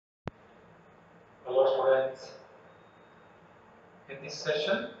students. In this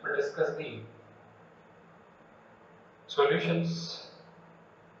session, we discuss the solutions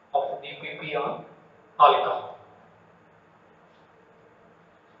of DPP on alcohol.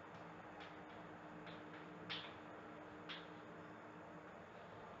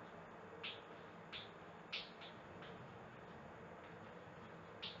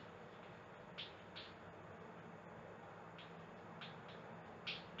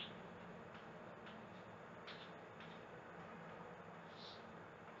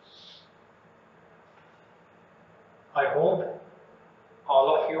 I hope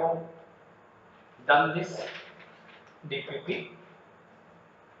all of you done this DPP.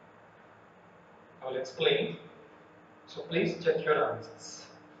 I will explain. So please check your answers.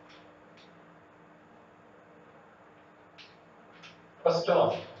 First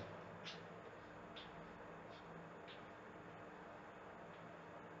one.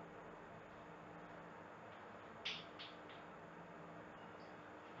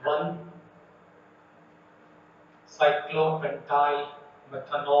 One cyclopentyl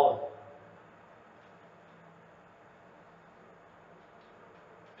methanol.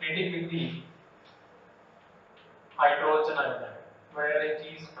 Treated with the hydrogen iodide. Where it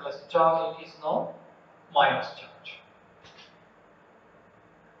is plus charge, it is now minus charge.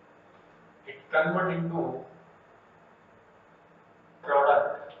 It converts into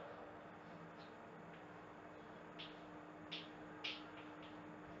product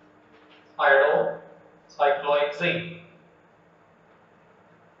iodocyclohexane.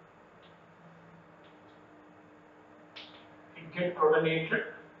 It gets protonated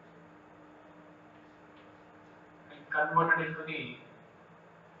and converted into the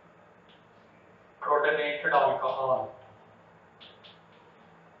protonated alcohol.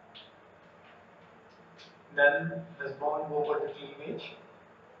 Then this bond go over the cleavage.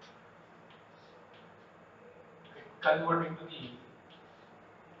 It converts into the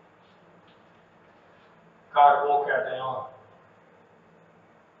carbocation.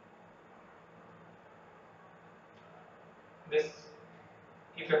 This,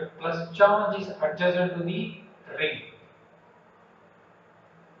 if a plus charge is adjacent to the ring,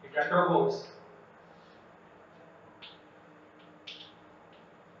 it undergoes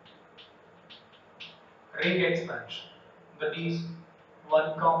ring expansion. That is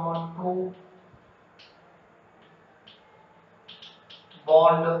 1,2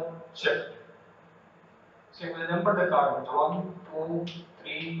 bond shift. So you will number the carbons 1, 2,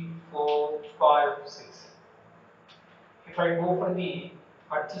 3, 4, 5, 6. If I go for the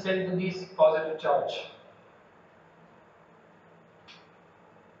adjacent to this positive charge,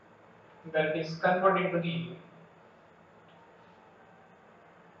 then it is converted into the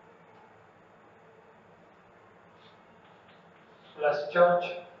plus charge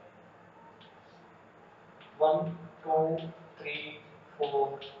 1, 2, 3,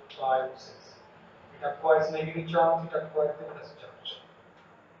 4, 5, 6. It acquires negative charge, it acquires the plus charge.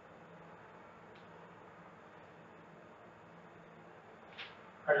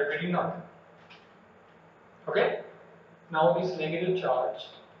 Are you getting now? Okay? Now this negative charge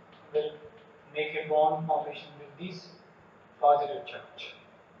will make a bond formation with this positive charge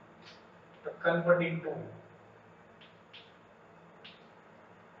to convert into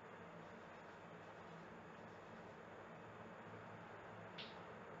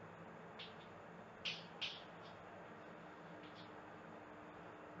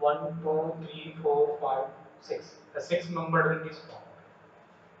one, two, three, four, five, six. A 6-membered ring is formed.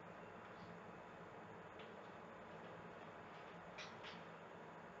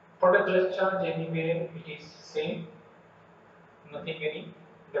 For the plus charge, anyway, it is same. Nothing any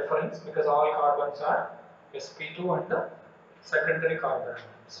difference because all carbons are sp2 and the secondary carbon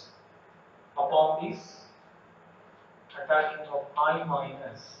atoms. Upon this attacking of I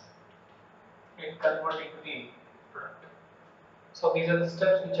minus, it converts into the product. So these are the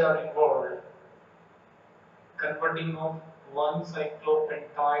steps which are involved. Converting of 1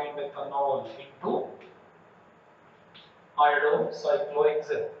 cyclopentyl methanol into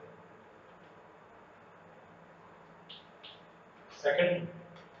iodocyclohexane. Second,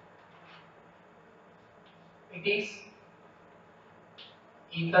 it is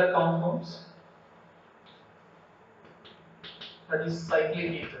ether compounds, that is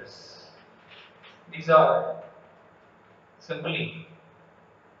cyclic ethers. These are simply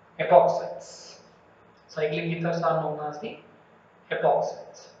epoxides. Cyclic ethers are known as the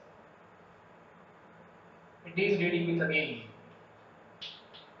epoxides. It is reading with again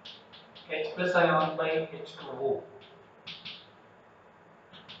H plus ion by H2O.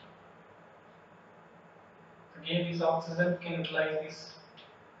 Again, this oxygen can utilize this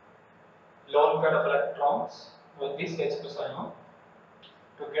lone pair of electrons with this H plus ion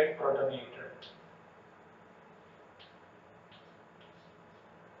to get protonated.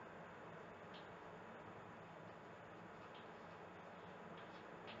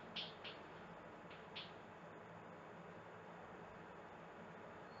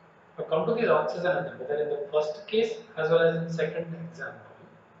 Now come to the oxygen atom, whether in the first case as well as in second example.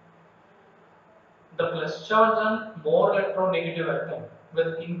 The plus charge on more electronegative atom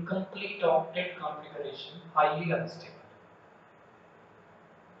with incomplete octet configuration highly unstable.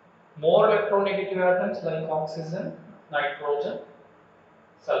 More electronegative atoms like oxygen, nitrogen,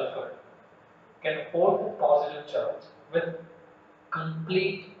 sulfur can hold the positive charge with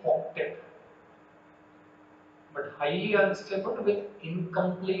complete octet, but highly unstable with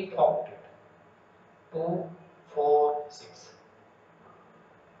incomplete octet 2, 4, 6.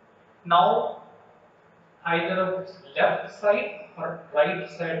 Now either left side or right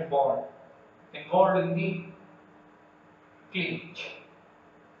side bond involved in the cleavage.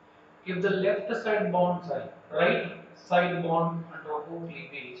 If the left side bonds are right side bond undergo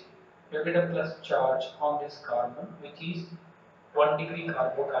cleavage, you get a plus charge on this carbon, which is 1-degree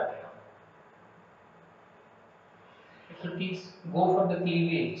carbocation. If it is go for the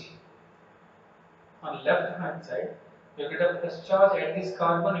cleavage on left hand side, you get a plus charge at this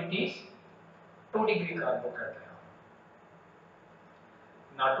carbon, it is 2-degree carbocation.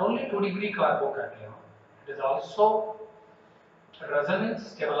 Not only 2-degree carbocation, it is also resonance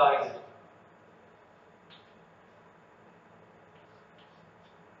stabilized.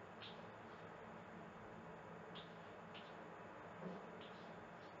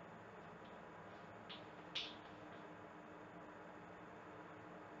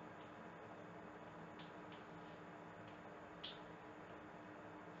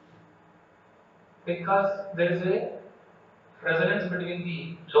 Because there is a resonance between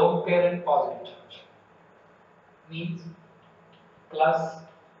the lone pair and positive charge, means plus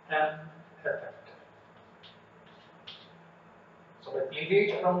and effect. So by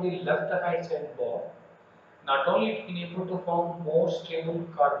cleavage from the left hand side bond, not only it can able to form more stable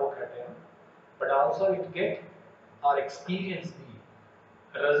carbocation, but also it get or experience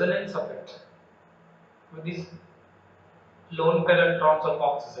the resonance effect with these lone pair electrons of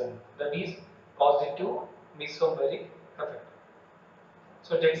oxygen, that is positive mesomeric effect.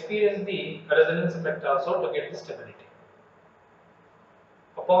 So to experience the resonance effect also to get the stability.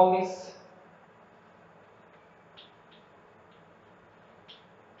 Upon this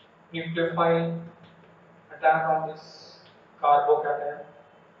nucleophile attack on this carbocation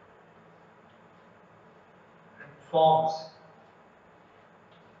and forms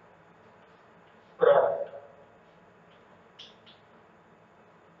product.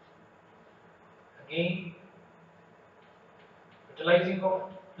 Again, utilizing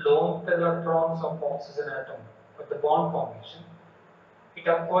of lone pair electrons of oxygen atom for the bond formation, it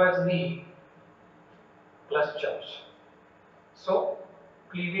acquires the plus charge. So,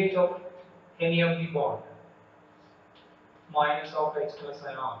 cleavage of any of the bond minus of H plus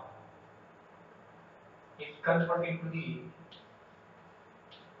ion is converted into the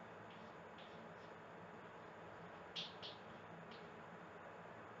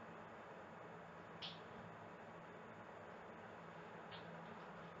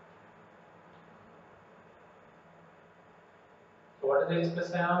so what is the H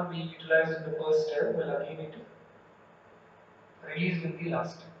plus ion we utilized in the first step, will again it released in the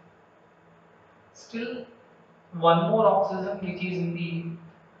last step. Still one more oxygen which is in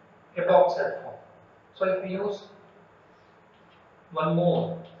the epoxide form. So if we use one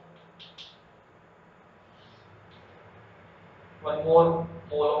more mole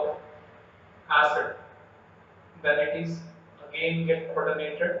of acid, then it is again get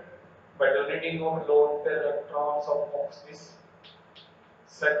protonated by donating of lone pair electrons of this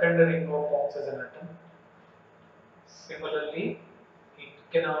secondary ring of oxygen atom. Similarly, it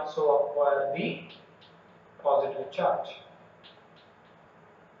can also acquire the positive charge.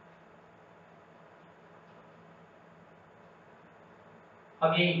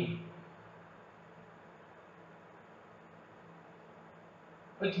 Again,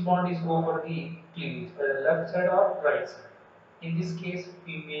 which bond is go for the cleavage, whether left side or right side. In this case,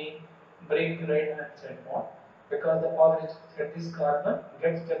 we may break the right hand side bond because the positive at this carbon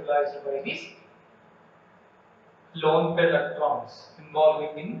gets stabilized by this lone pair electrons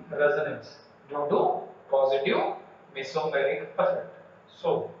involving in resonance due to positive mesomeric effect.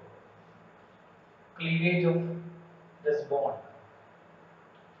 So, cleavage of this bond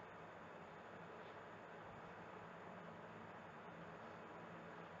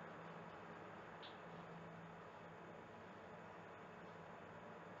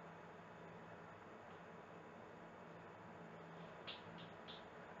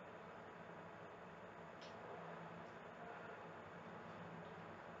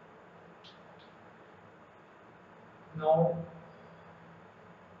Now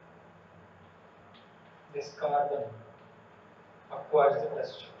this carbon acquires the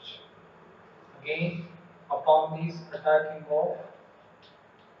plus charge. Again, upon this attacking of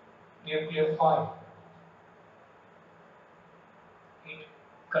nucleophile, it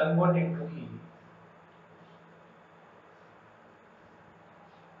converts into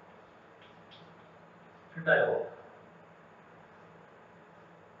the diol.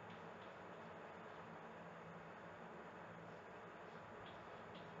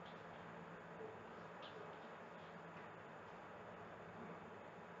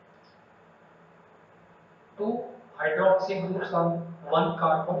 Two hydroxy groups on one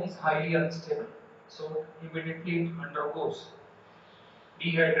carbon is highly unstable, so immediately it undergoes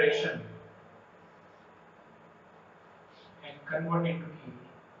dehydration and convert into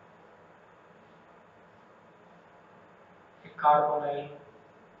a carbonyl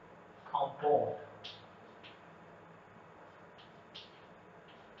compound.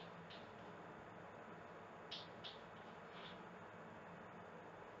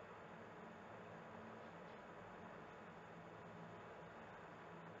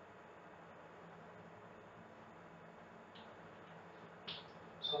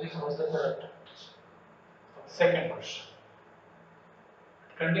 So this was the product. Second question.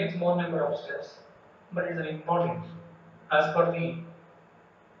 It contains more number of steps, but it is important as per the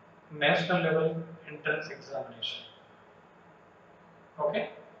national level entrance examination. Okay?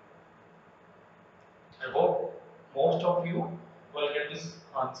 I hope most of you will get these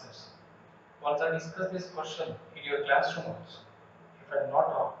answers. Once I discuss this question in your classroom also, if I am not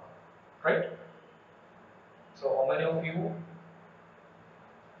wrong, right? So how many of you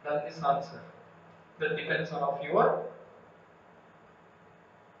done this answer? That depends on of your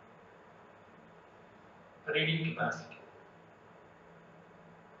reading capacity.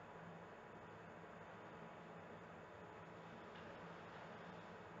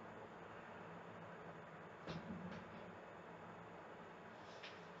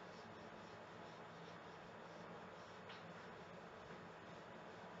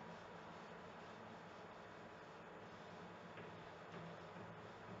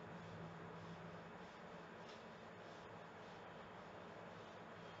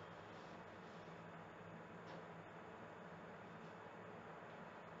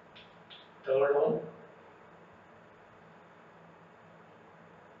 Third one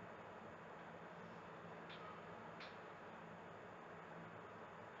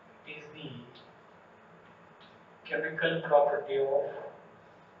is the chemical property of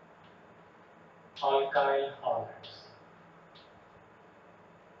alkyl halides.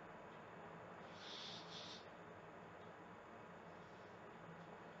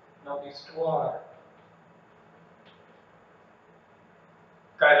 Now these two are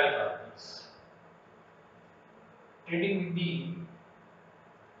chiral carbons. Treating with the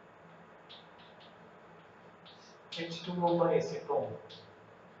H2O by acetone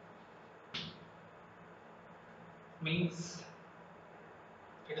means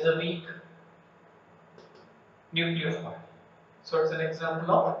it is a weak nucleophile. So it's an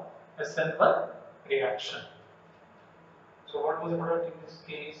example of SN1 reaction. So what was the product in this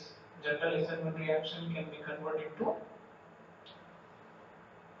case? General SN1 reaction can be converted to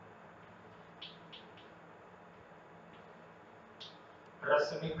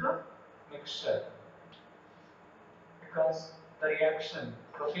racemic mixture because the reaction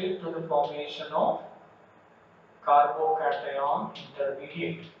proceeds to the formation of carbocation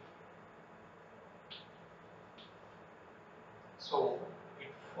intermediate. So it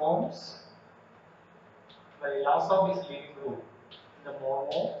forms by loss of this leading group in the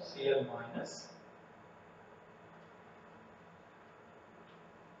mono Cl minus.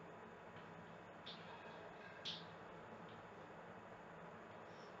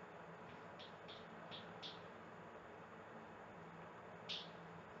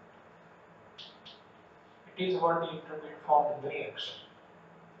 It is what the intermediate formed in the reaction,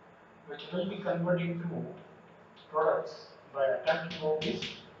 which will be converted into products by attacking of this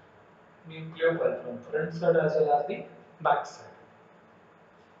nucleophile from front side as well as the back side.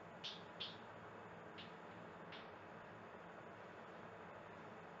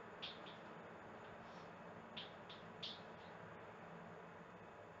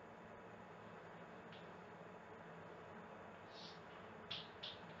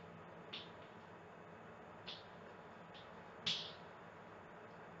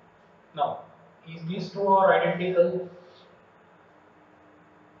 Now, is these two are identical?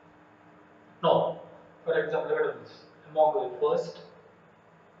 No. For example, look at this. Among the first,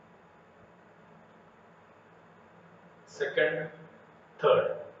 second,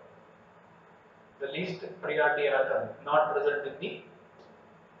 third. The least priority atom not present in the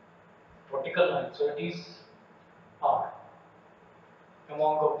vertical line. So it is R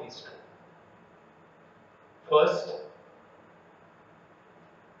among of these two. First,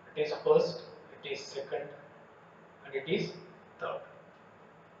 it is first, it is second, and it is third.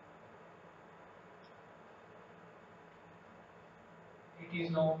 It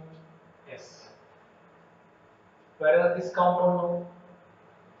is now S. Whereas this compound now,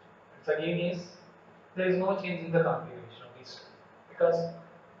 it's again is, there is no change in the configuration of these two because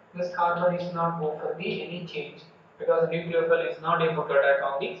this carbon is not go for the any change because nucleophile is not able to attack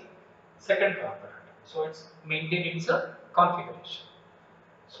on the second carbon atom. So it's maintained its configuration.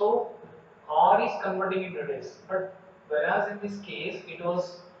 So R is converting into this, but whereas in this case it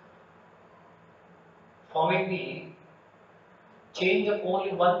was forming the change of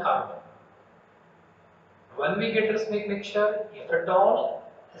only one carbon. When we get racemic mixture, if at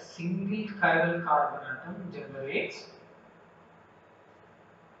all a single chiral carbon atom generates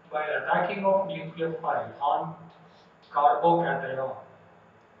by attacking of nucleophile on carbocation,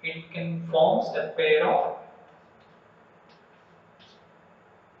 it can forms a pair of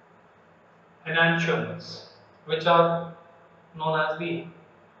enantiomers, which are known as the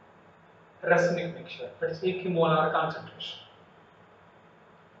racemic mixture. That is equimolar concentration.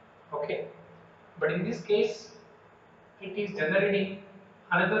 Okay, but in this case, it is generating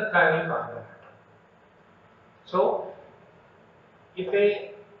another chiral carbon atom. So, if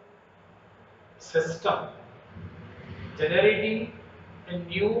a system generating a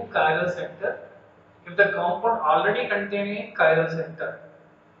new chiral center, if the compound already contains a chiral center,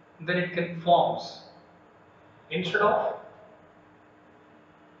 then it can forms instead of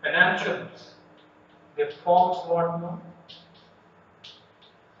enantiomers, they forms what now?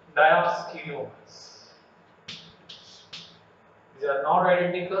 Diastereomers. These are not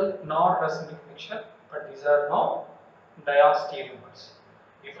identical nor racemic mixture, but these are now diastereomers.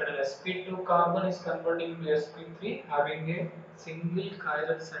 If an sp2 carbon is converting to sp3 having a single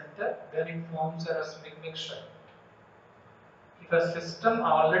chiral center, then it forms a racemic mixture. If a system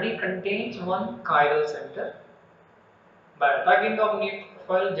already contains one chiral center, by attacking of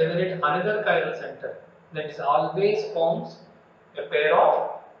nucleophile generate another chiral center, then it always forms a pair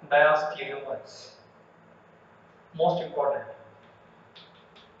of diastereomers. Most important.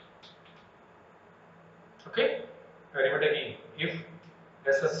 Okay, I repeat again. If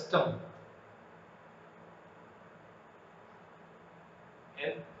a system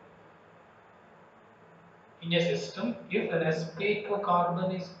in a system, if an sp2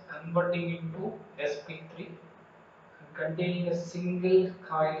 carbon is converting into sp3 and containing a single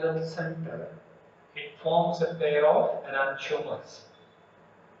chiral center, it forms a pair of enantiomers.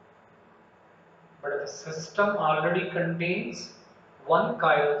 But the system already contains one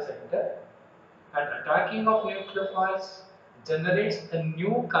chiral center and attacking of nucleophiles generates a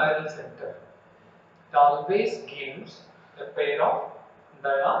new chiral center. It always gives a pair of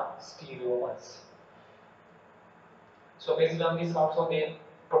diastereomers. So based on this also they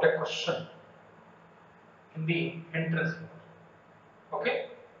put a question in the entrance board. Okay?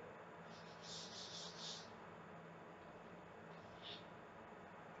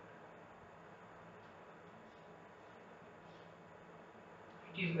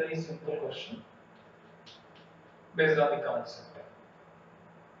 It is very simple question based on the concept.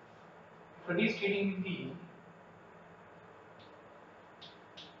 If it is dealing with the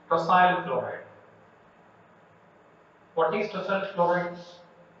tosyl chloride, what is tosyl chloride?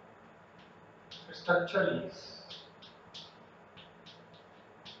 The structure is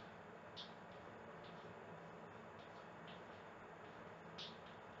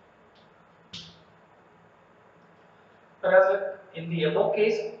whereas in the above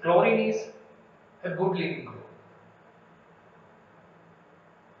case chlorine is a good leaving group,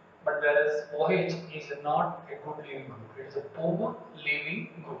 but whereas OH is not a good leaving group, it is a poor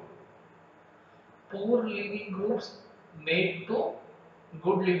leaving group. Poor leaving groups made to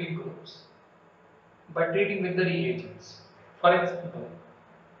good leaving groups by treating with the reagents. For example,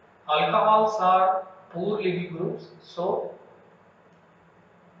 alcohols are poor leaving groups, so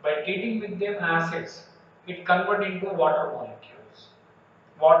by treating with them acids, it converts into water molecules.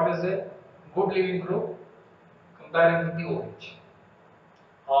 Water is a good leaving group comparing with the OH.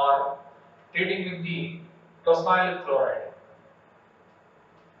 Or treating with the tosyl chloride,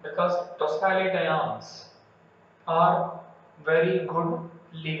 because tosylate ions are very good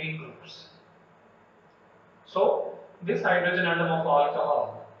leaving groups. So this hydrogen atom of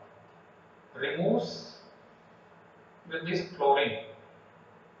alcohol removes with this chlorine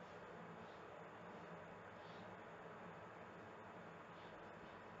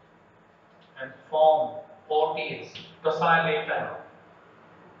and form OTS, tosylate ion.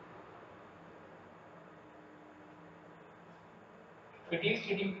 If it is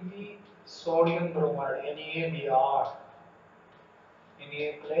treating the sodium bromide, NaBr,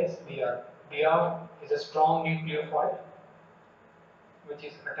 Na plus Br. Br is a strong nucleophile which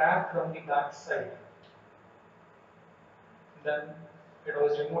is attacked from the back side. Then it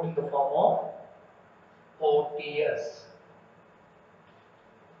was removed in the form of OTS,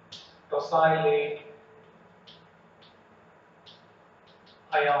 tosylate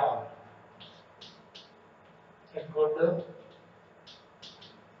ion. It got the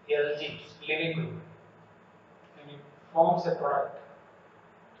Lg, leaving group, and it forms a product.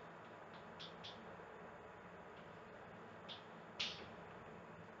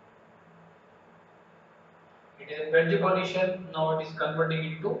 It is in wedge position, now it is converting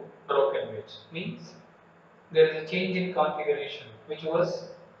into broken wedge. Means there is a change in configuration which was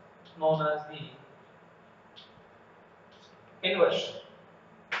known as the inversion.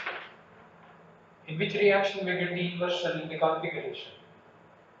 In which reaction we get the inversion in the configuration?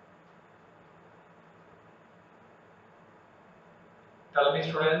 Tell me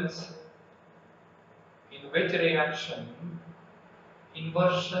students, in which reaction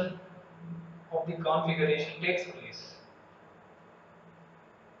inversion of the configuration takes place?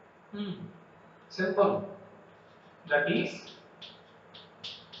 Simple. That is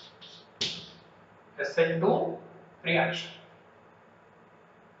SN2 reaction.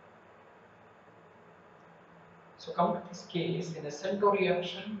 So come to this case, in SN2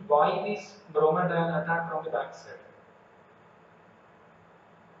 reaction, why this bromide ion attack from the backside?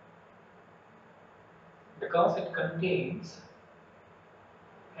 Because it contains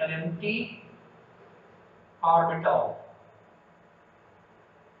an empty orbital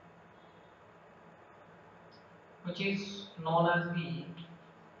which is known as the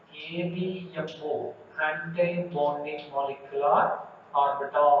ABMO, anti-bonding molecular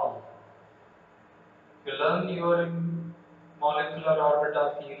orbital. You learn your molecular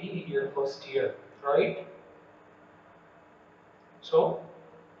orbital theory in your first year, right? So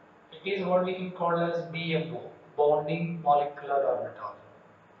it is what we can call as BMO, bonding molecular orbital.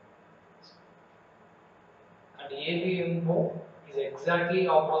 And ABMO is exactly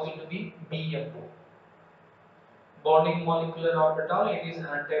opposite to the BMO. Bonding molecular orbital, it is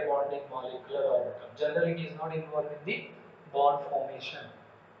anti-bonding molecular orbital. Generally, it is not involved in the bond formation,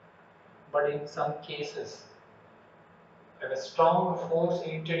 but in some cases, if a strong force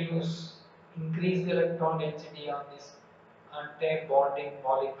increase the electron density on this anti-bonding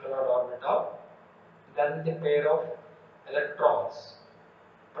molecular orbital, then the pair of electrons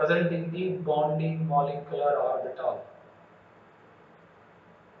present in the bonding molecular orbital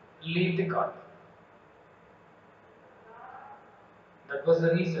leave the carbon. That was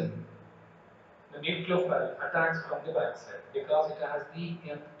the reason the nucleophile attacks from the backside, because it has the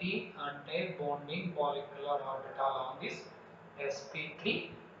empty anti-bonding molecular orbital on this sp3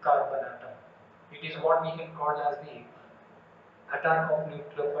 carbon atom. It is what we can call as the attack of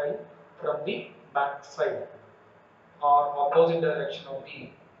nucleophile from the backside or opposite direction of the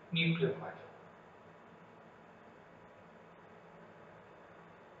nucleophile.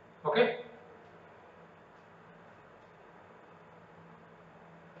 Okay?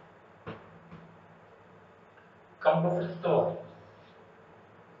 Come to fifth one.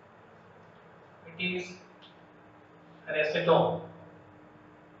 It is an acetone.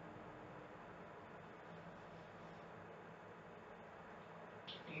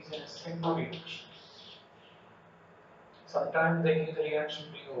 It is an acetone reaction. Sometimes they give the reaction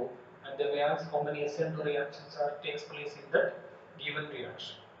to you and they may ask how many SN2 reactions takes place in that given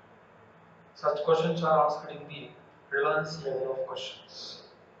reaction. Such questions are asked in the advanced level of questions.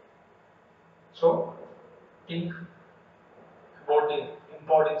 So think about the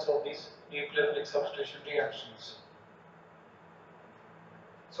importance of these nucleophilic substitution reactions.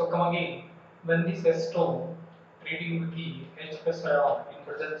 So come again, when this acetone treating with the H plus ion in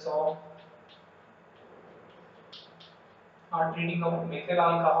presence of or treating of methyl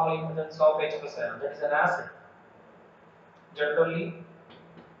alcohol in presence of H plus ion, that is an acid. Generally,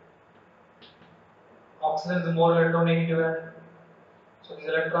 oxygen is more electronegative, so these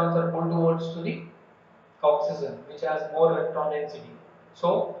electrons are pulled towards to the oxygen, which has more electron density.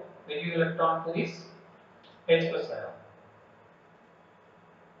 So they give electron to this H plus ion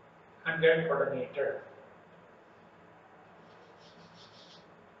and get protonated.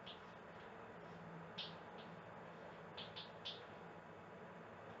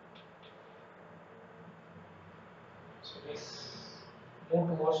 So this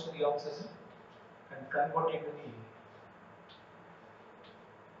move towards the oxygen and convert into the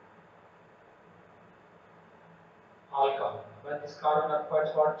this carbon acquires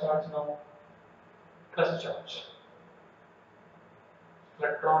what charge now? Plus charge.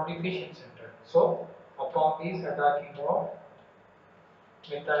 Electron deficient center. So upon these attacking of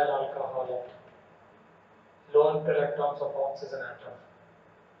methyl alcohol, lone pair electrons of oxygen atom.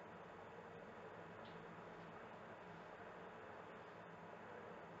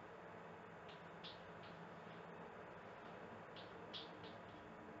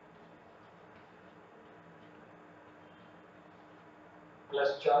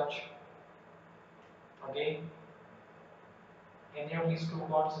 Plus charge. Again, any of these two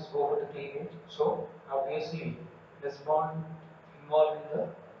bonds is go for the cleavage. So obviously this bond involved in the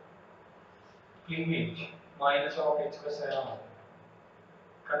cleavage minus of H plus ion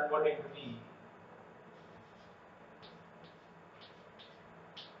converting to the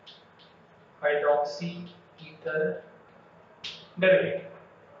hydroxy ether derivative.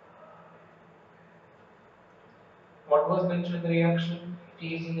 What was mentioned in the reaction?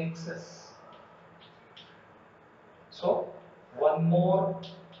 It is in excess. So one more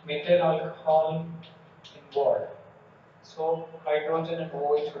methyl alcohol involved. So hydrogen and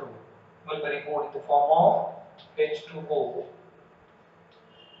OH group will be removed in the form of H2O.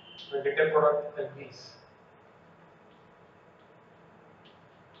 We get a product like this.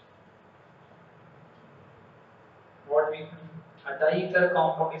 What we a diether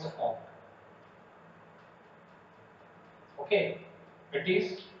compound is formed. Okay, it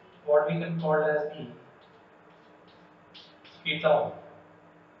is what we can call as the ketone.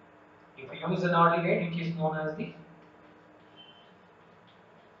 If we use an aldehyd, it is known as the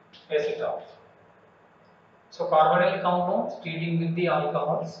acetal. So carbonyl compounds treating with the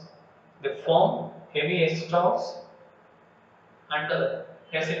alcohols, they form heavy acetals and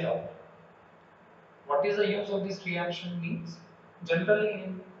acetal. What is the use of this reaction means? Generally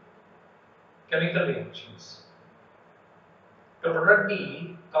in chemical reactions, to protect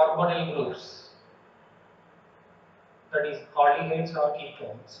the carbonyl groups, that is aldehydes or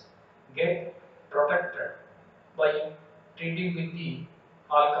ketones, get protected by treating with the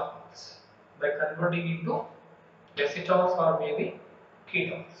alcohols, by converting into acetals or maybe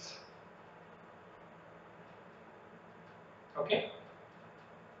ketones. Okay.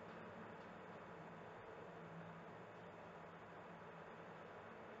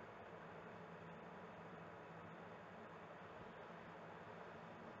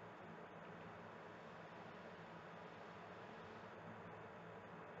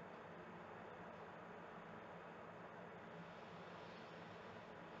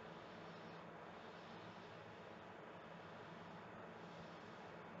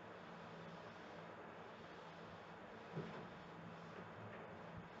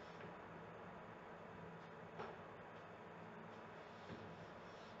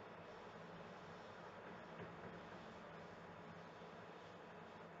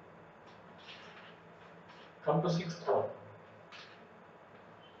 Come to sixth one.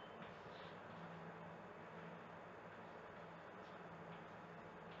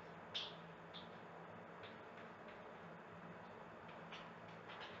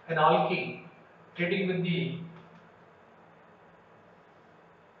 An alkene treating with the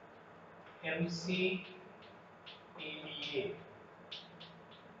MCPDA.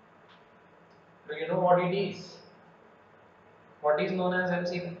 Do you know what it is? What is known as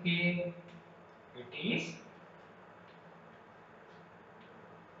MCPDA? It is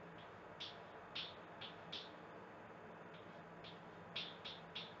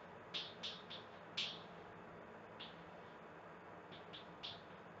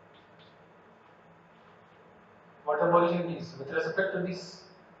whatever it is with respect to this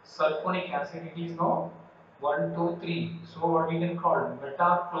sulfonic acid, it is now 1, 2, 3. So what we can call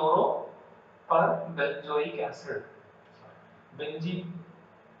metachloroperbenzoic acid. Benzene.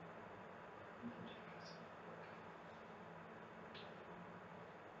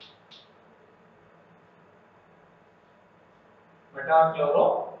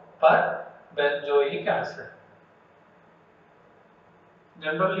 Metachloroperbenzoic acid.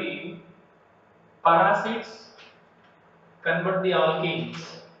 Generally, paracids convert the alkenes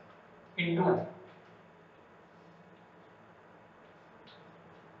into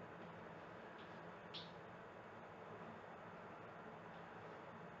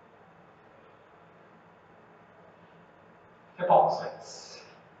epoxides.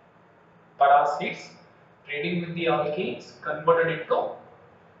 Paracids reading with the alkenes converted into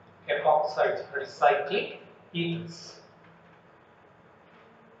epoxides, that is cyclic ethers.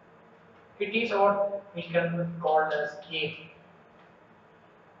 It is what we can call as A.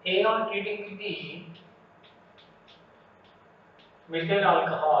 A on treating with the methyl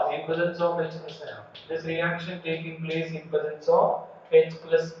alcohol in presence of H plus ion. This reaction taking place in presence of H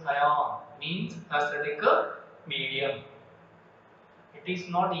plus ion means acidic medium. It is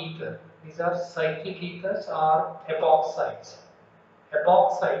not ether. These are cyclic ethers or epoxides.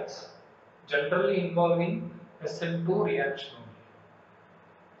 Epoxides generally involving SN2 reaction only.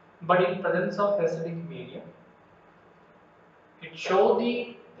 But in presence of acidic medium, it shows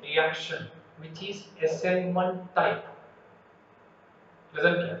the reaction which is SN1 type.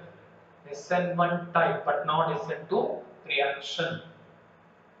 Listen carefully. SN1 type but not SN2 reaction.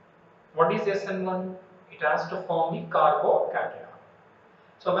 What is SN1? It has to form the carbocation.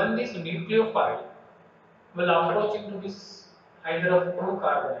 So when this nucleophile will approach into this either of two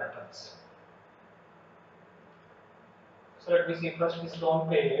carbon atoms. So let me see, first this lone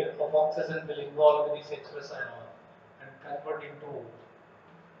pair of oxygen will involve with this H plus ion and convert into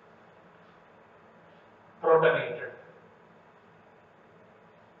protonated.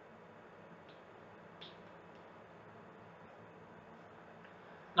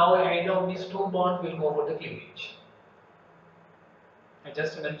 Now either of these two bonds will go for the cleavage. I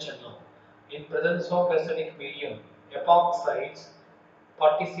just mentioned now. In presence of acidic medium, epoxides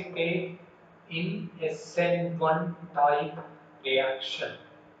participate in SN1 type reaction.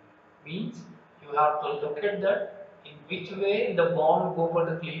 Means you have to look at that in which way the bond go for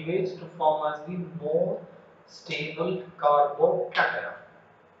the cleavage to form as the more stable carbocation.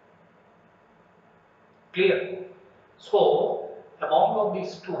 Clear? So among of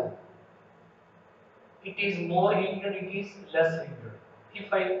these two, it is more hindered, it is less hindered.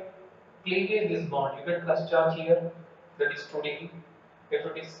 If I cleavage this bond, you get plus charge here, that is 2 degree. If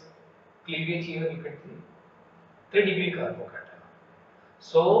it is cleavage here, you get 3 degree carbocation.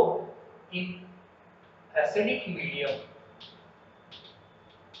 So in acidic medium,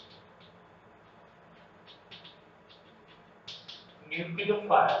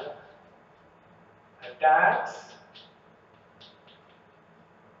 nucleophile attacks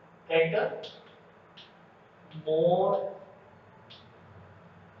at a more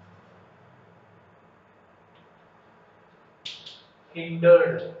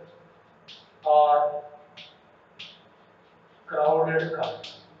hindered or crowded carbon.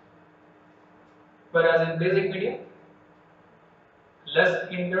 Whereas in basic medium, less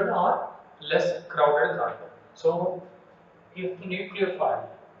hindered or less crowded carbon. So if the nucleophile,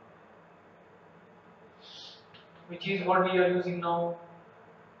 which is what we are using now,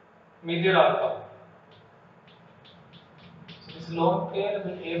 methyl alcohol. So this lone pair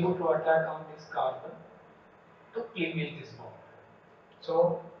will be able to attack on this carbon to cleavage this bond.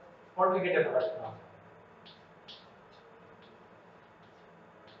 So what we get a product now?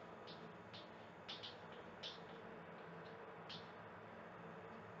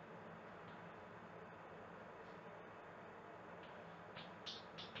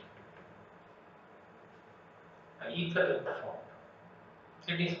 An ether will be formed.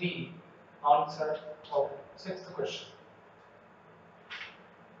 It is the answer of sixth question.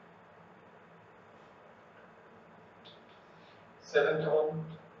 Seventh one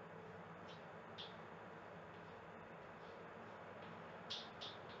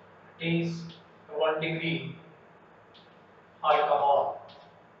is 1 degree alcohol,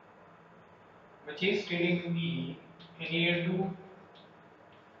 which is treating the Na2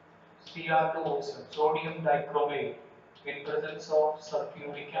 Cr2 sodium dichromate in presence of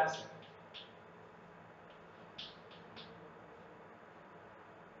sulfuric acid.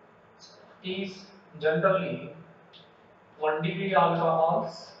 These generally 1 degree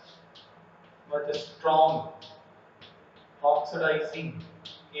alcohols with strong oxidizing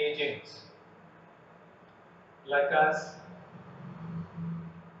agents like as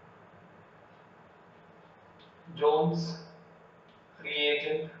Jones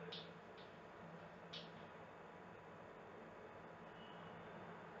reagent,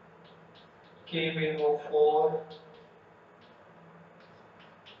 KBO4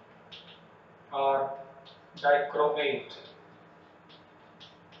 or dichromate.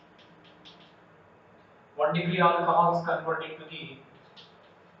 1 degree alcohols convert into the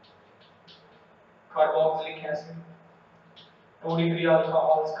carboxylic acid. 2 degree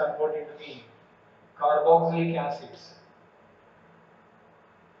alcohols convert into the carboxylic acids,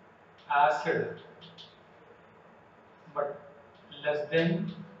 acid, but less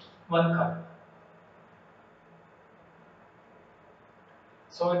than 1 carbon.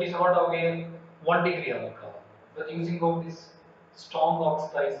 So it is what again 1 degree alcohol. But using of this strong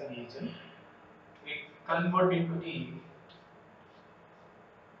oxidizing agent, it convert into the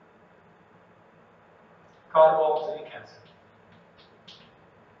carboxylic acid.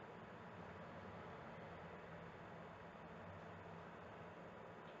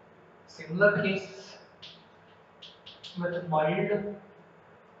 Similar cases with mild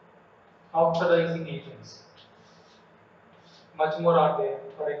oxidizing agents. Much more are there.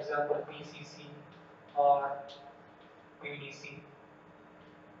 For example, PCC or PDC,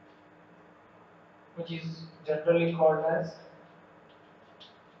 which is generally called as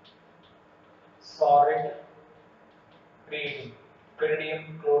solid pyridine,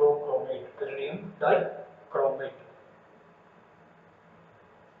 pyridium chlorochromate, pyridium dichromate.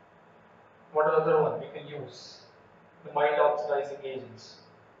 What other one we can use? The mild oxidizing agents,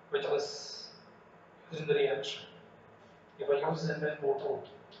 which was used in the reaction. If I use NNO2,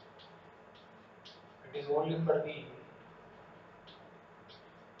 it is only for the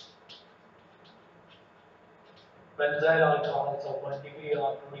benzyl alcohols of 1 degree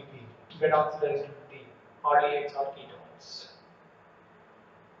or 2 degree get oxidized into the aldehydes or ketones.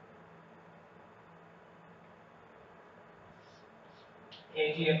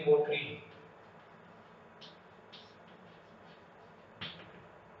 AgNO3,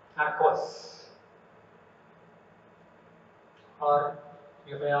 aqueous, or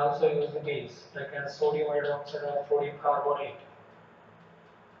you may also use the base like as sodium hydroxide or sodium carbonate.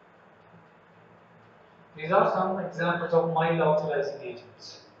 These are some examples of mild oxidizing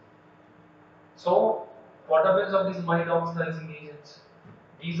agents. So, what happens of these mild oxidizing agents?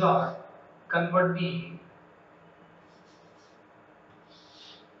 These are convert the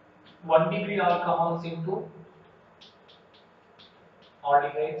 1 degree alcohols into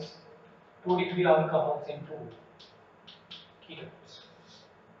aldehydes, 2 degree alcohols into ketones.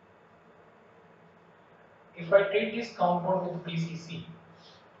 If I treat this compound with PCC,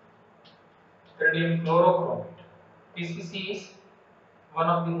 pyridium chlorochromate, PCC is one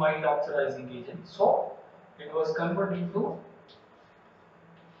of the mild oxidizing agents, so it was converted into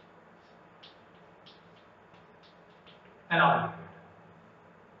an aldehyde,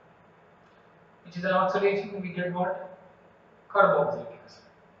 which is an oxidation. We get what? Carboxylic acid.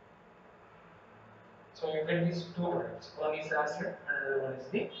 So you get these two products. One is acid and another one is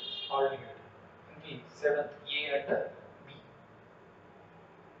the aldehyde. In the seventh A and B.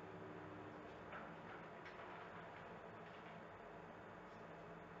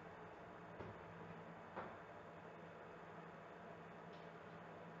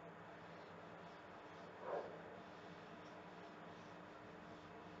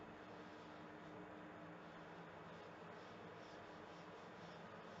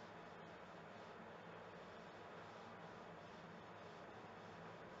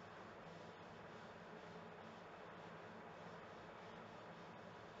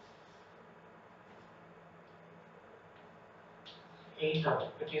 Eighth one,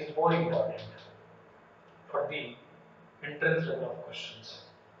 which is more important for the entrance level of questions.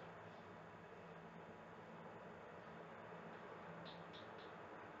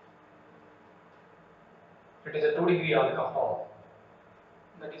 It is a 2 degree alcohol.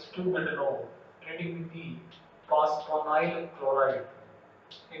 That is too good to know. Treating with the phosphonyl chloride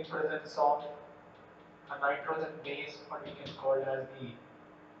in presence of a nitrogen base, what we can call as the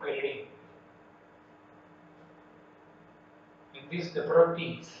pyridine. In this, the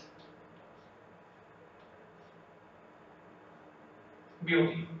properties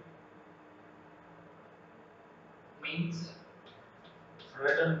beauty means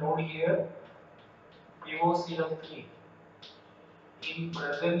written note here POCl3 in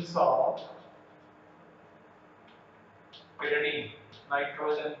presence of pyridine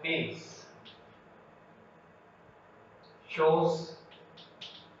nitrogen base shows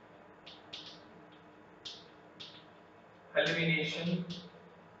elimination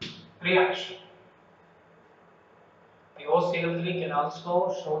reaction. POCl3 can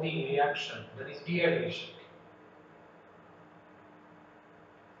also show the reaction, that is dehydration.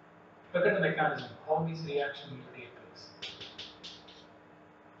 Look at the mechanism, how this reaction will take place.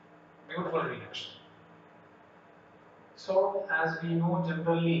 Beautiful reaction. So, as we know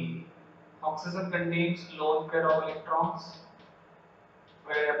generally, oxygen contains lone pair of electrons,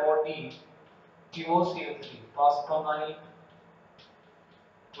 where about the POCl3, phosphonyl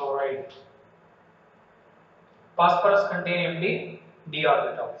chloride. Phosphorus contain empty d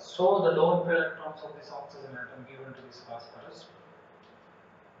orbitals. So, the lone pair electrons of this oxygen atom given to this phosphorus,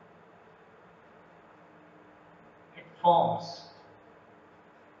 it forms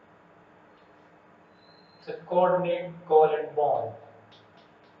the coordinate covalent bond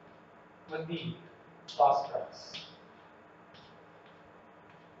with the phosphorus.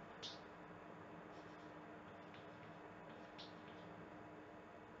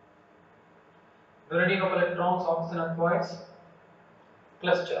 Unity of electrons, oxygen acquires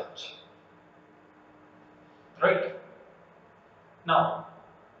plus charge. Right? Now,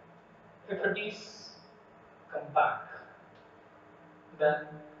 If it is compact, then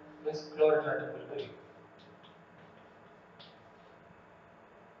this chlorine atom will be.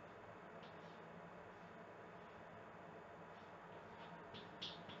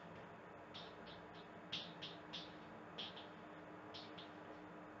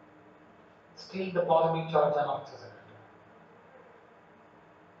 Still the positive charge on oxygen.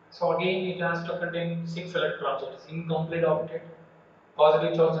 So again it has to contain 6 electrons, it is incomplete octet.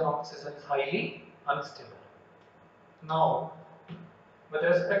 Positive charge on oxygen is highly unstable. Now with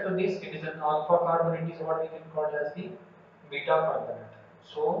respect to this, it is an alpha carbon, it is what we can call as the beta carbon atom.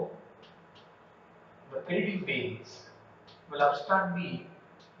 So the pyridine base will abstract the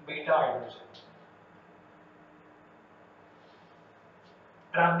beta hydrogen,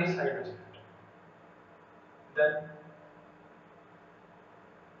 trap this hydrogen. Then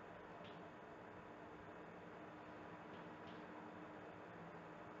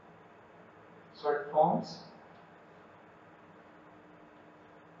so it forms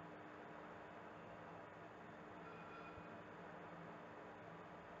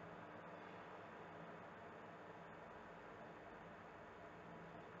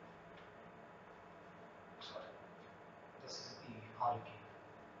this is the alkane.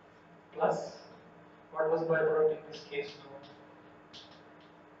 Plus what was byproduct in this case now?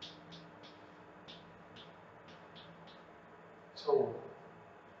 So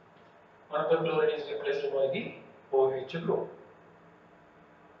one of the chlorine is replaced by the OH group.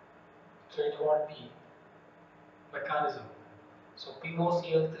 So it got the mechanism. So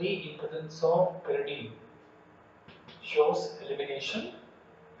POCl3 in presence of pyridine shows elimination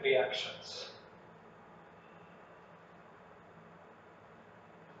reactions.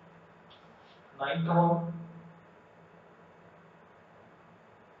 Ninth one,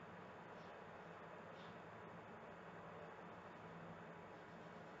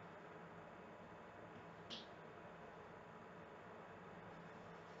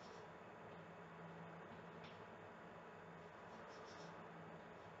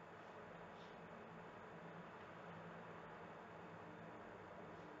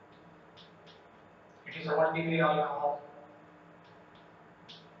 it is a 1 degree alcohol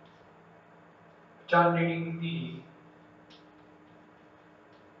which are leading the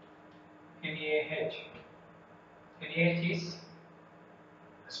NaH. NaH is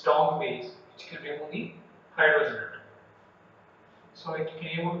a strong base which can remove the hydrogen atom. So it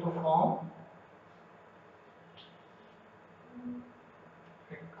can able to form,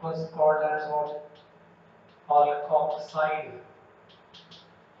 it was called as what, alkoxide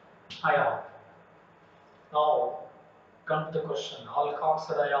ion. Now come to the question,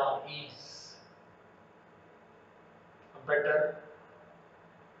 alkoxide ion is a better,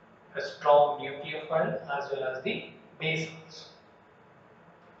 a strong nucleophile as well as the base also.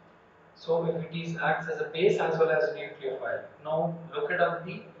 So if it is acts as a base as well as a nucleophile. Now look at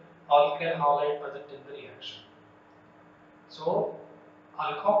the alkyl halide present in the reaction. So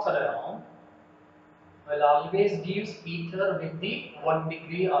alkoxide ion will always gives ether with the 1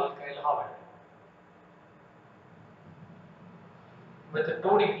 degree alkyl halide. With a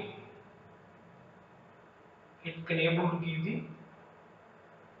 2 degree, it can able to give the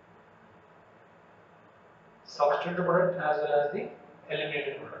substituted product as well as the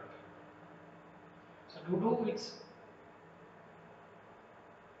eliminated product. So due to its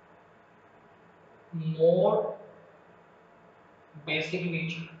more basic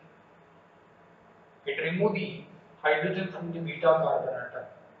nature, it remove the hydrogen from the beta carbon atom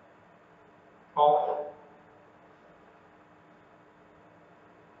of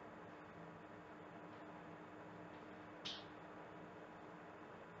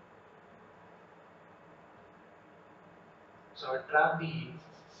so it trap the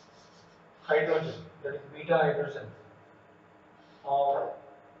hydrogen, that is beta hydrogen of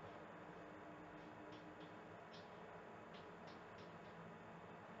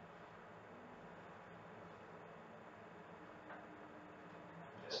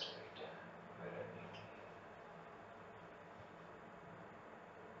just wait, where I need.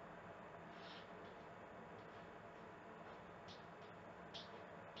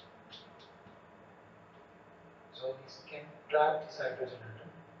 So this can trap this hydrogen atom.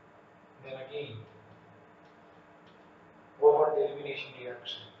 Then again go for the elimination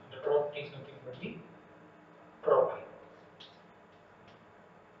reaction. The product is nothing but the propane.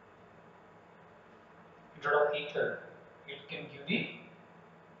 Instead of ether, it can give the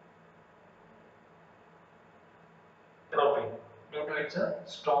propane due to its a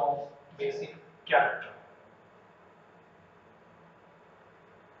strong basic character.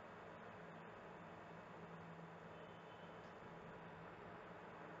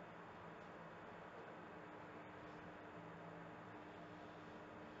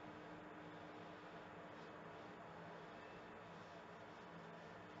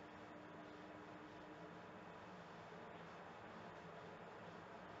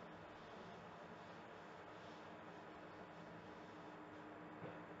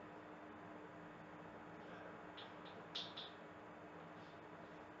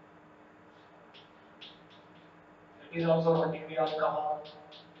 is also 1 degree alcohol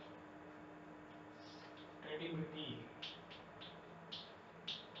treating with the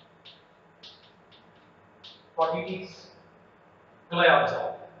what it is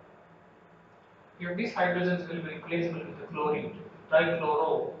glyazole. If these hydrogens will be replaceable with the chlorine,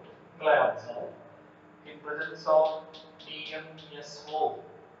 trichloroglyazole, in presence of DMSO.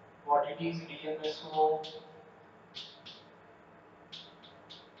 What it is DMSO?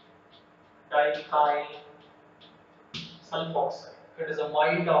 Dimethyl sulfoxide. It is a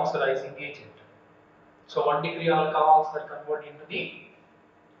mild oxidizing agent. So 1 degree alcohols are converted into the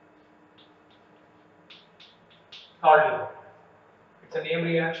aldol. It's a name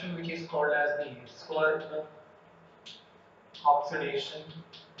reaction which is called as the Squirt oxidation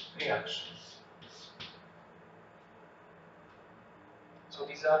reaction. So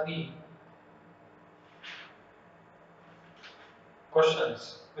these are the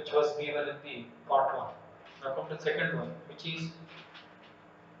questions which was given in the part 1. Now come to the second one, which is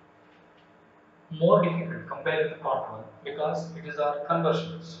more difficult compared with part 1 because it is our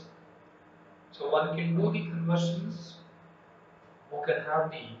conversions. So one can do the conversions who can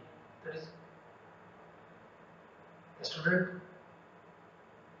have that is the student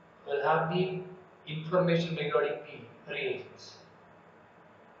will have the information regarding the reagents.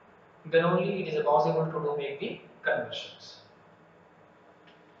 Then only it is possible to make the conversions.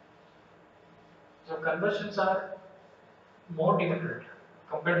 So conversions are more difficult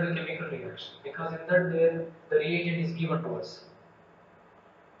compared to the chemical reaction because in that the reagent is given to us.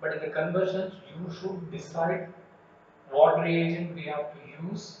 But in the conversions, you should decide what reagent we have to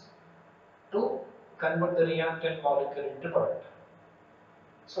use to convert the reactant molecule into product.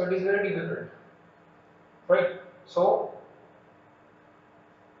 So it is very difficult, right? So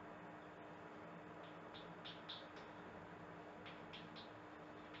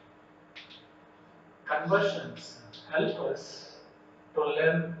conversions help us to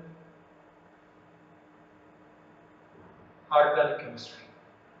learn organic chemistry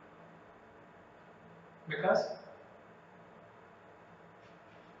because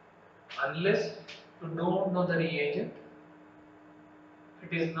unless you don't know the reagent,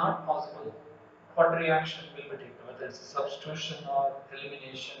 it is not possible what reaction will be taken, whether it's substitution or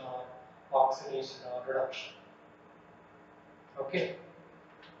elimination or oxidation or reduction. Okay.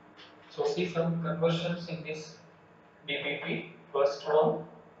 So see some conversions in this DPP. First one,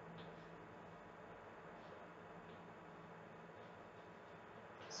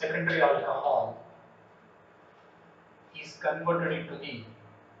 secondary alcohol is converted into the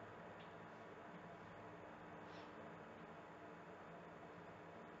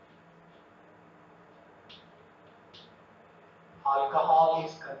alcohol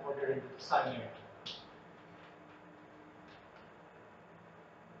is converted into the cyanide.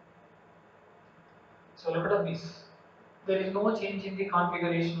 So look at this. There is no change in the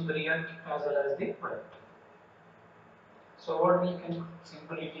configuration of the reactant as well as the product. So what we can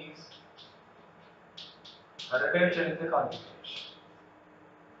simply it is a retention in the configuration.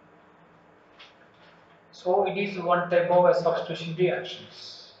 So it is one type of a substitution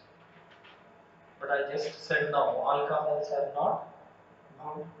reactions. But I just said now alcohols are not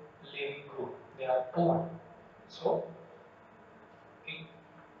good leaving group. They are poor. So it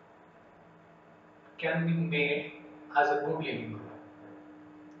can be made as a good leaving group.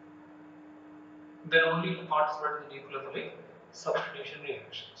 Then only to participate in the nucleophilic substitution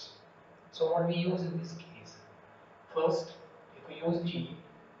reactions. So what we use in this case? First, if we use G,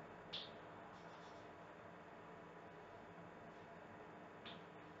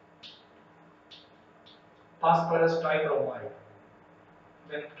 phosphorus tribromide,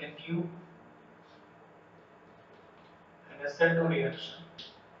 then it can give an SN2 reaction,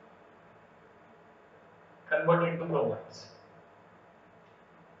 convert into bromides.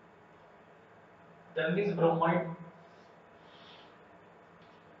 Then this bromide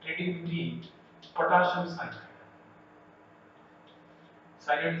treating the potassium cyanide.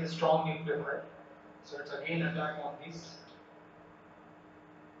 Cyanide is a strong nucleophile, so it's again attack on this.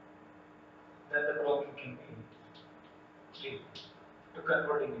 Then the bromine can be clean to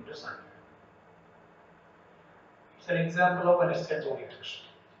converting into cyanide. It's an example of an SN2 reaction.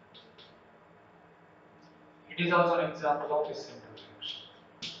 It is also an example of SN2 reaction.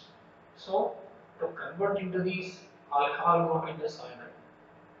 So, to convert into these alcohol group into cyanide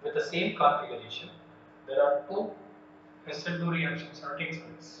with the same configuration, there are two SN2 reactions are taking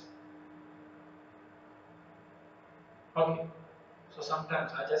place. Okay, so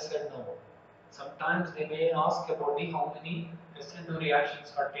sometimes I just said no. Sometimes they may ask about the how many SN2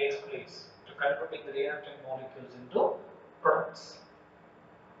 reactions are takes place to converting the reactant molecules into products.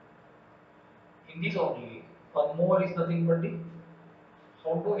 In this only, 1 mole is nothing but the,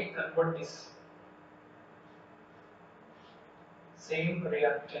 how do we convert this same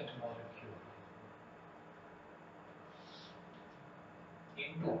reactant molecule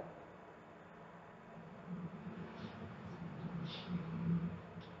into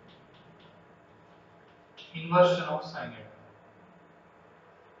inversion of cyanide.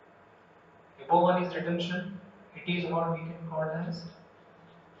 Above one is retention, it is what we can call as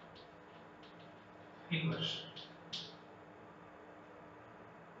inversion.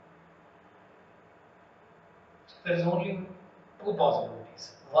 There is only two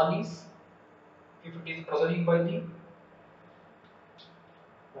possibilities. One is if it is proceeding by the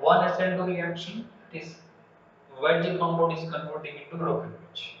one SN2 reaction, it is wedge compound is converting into broken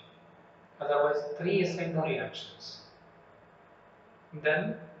wedge. Otherwise, three SN2 reactions.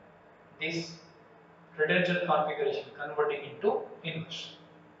 Then this retention configuration converting into inversion.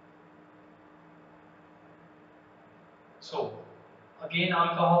 So again,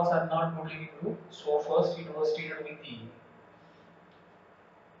 alcohols are not good living group. So first it was treated with the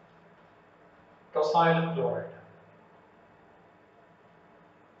tosyl chloride.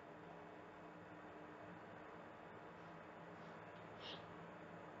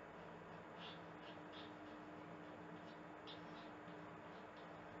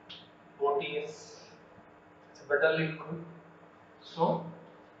 OTS, it's a better living group. So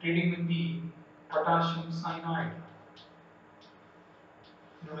treating with the potassium cyanide,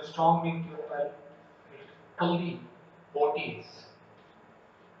 you have a strong nucleophile, it pull the OTS,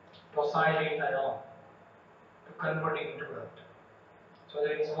 tosylate ion, to convert it into that. So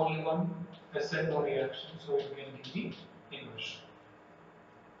there is only one SN2 reaction, so it can give the inversion.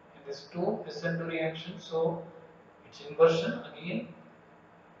 And this two SN2 reactions, so its inversion again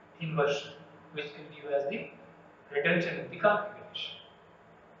inversion, which can give as the retention in the configuration.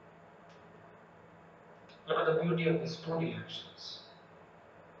 Look at the beauty of these two reactions.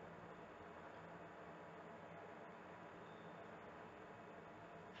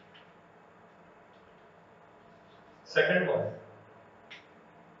 Second one,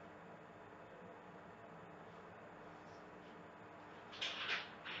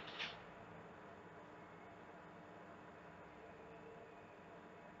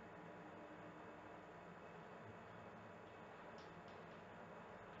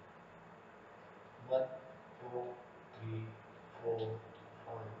 one, two, three, four,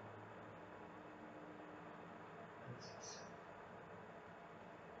 five, and six.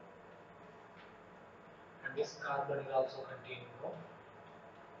 And this carbon is also containing of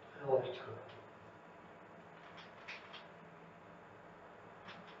OH group.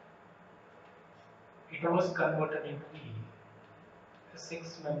 It was converted into the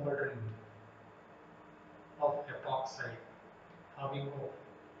six-membered ring of epoxide having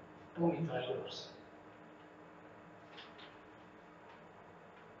two methyl groups.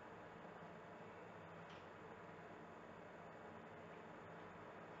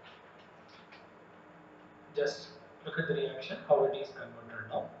 Just look at the reaction, how it is converted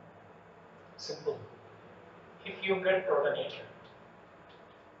now. Simple. If you get protonated,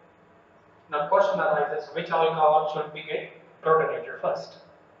 now question arises, which alcohol should we get protonated first?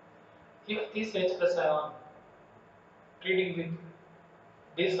 If this H plus ion treating with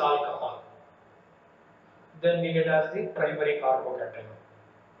this alcohol, then we get as the primary carbocation.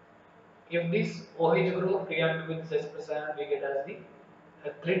 If this OH group react with this H plus ion, we get as the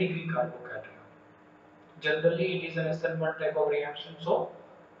 3-degree carbocation. Generally, it is an SN1 type of reaction, so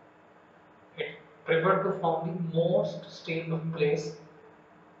it preferred to form the most stable place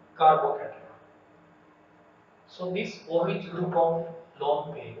carbocation. So this OH group of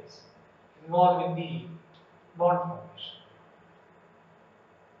lone pairs involved in the bond formation.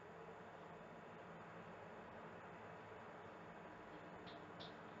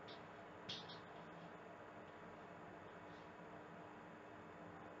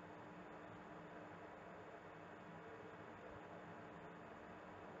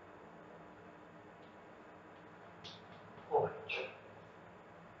 OH.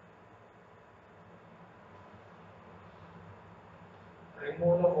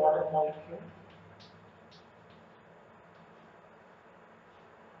 Remove the water molecule.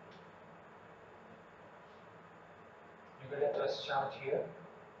 You get a thrust charge here.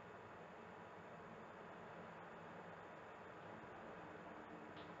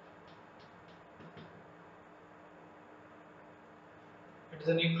 It is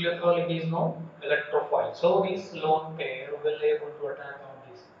a nucleophile, it is no electrophile. So this lone pair will able to attack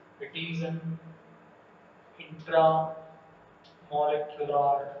on this. It is an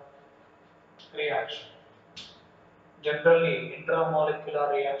intramolecular reaction. Generally,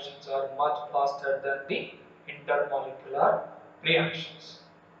 intramolecular reactions are much faster than the intermolecular reactions.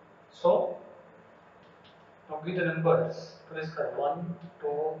 So, now give the numbers. Please cut 1, 2,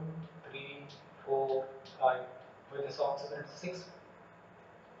 3, 4, 5. With this oxygen 6.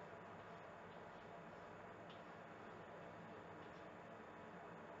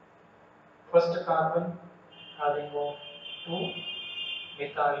 First carbon having got 2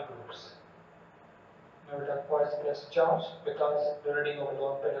 methyl groups. Now it acquires plus charge because the reading of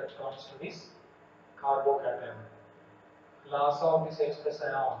lone pair electrons to this carbocation. Loss of this H plus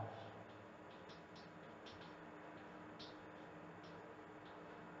ion.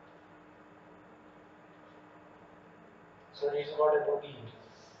 So it is what about the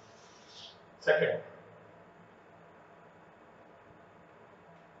second.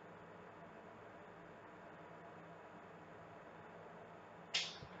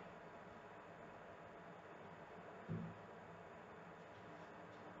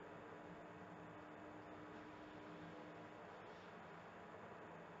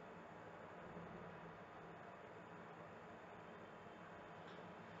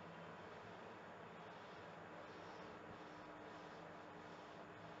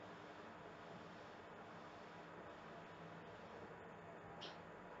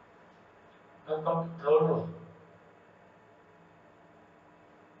 Now come to third one.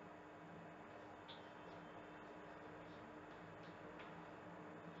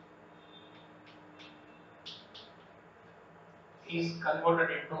 Is converted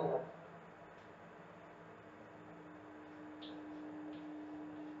into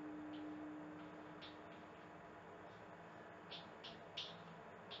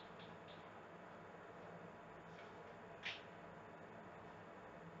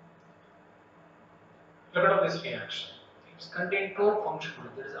look at this reaction. It contains two functional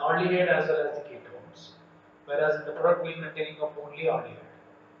groups, that is aldehyde as well as the ketones, whereas in the product will containing of only aldehyde.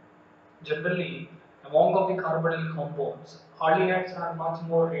 Generally, among of the carbonyl compounds, aldehydes are much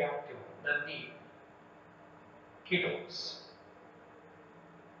more reactive than the ketones.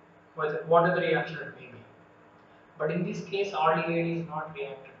 What is the reaction it may be? But in this case, aldehyde is not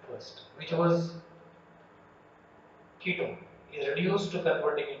reacted first, which was ketone is reduced to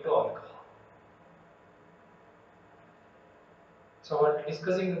converting into alcohol. So when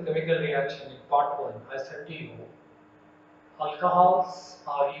discussing the chemical reaction in part 1, I said to you, alcohols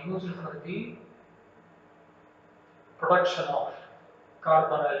are used for the production of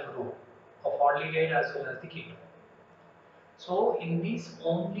carbonyl group of aldehyde as well as the ketone. So in this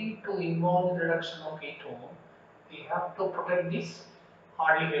only to involve the reduction of ketone, we have to protect this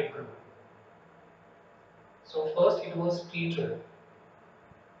aldehyde group. So first it was treated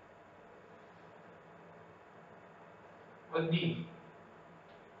with the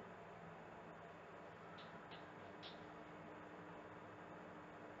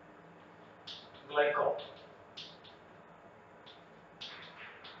glycol.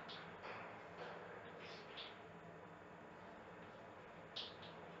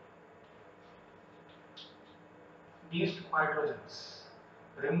 These two hydrogens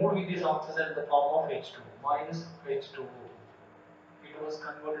removed with this oxygen in the form of H2 minus H2O. It was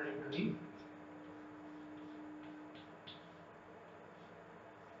converted into the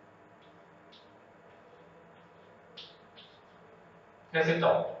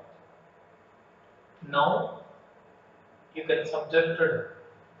acetone. Now you can subject the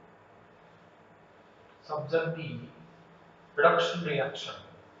reduction reaction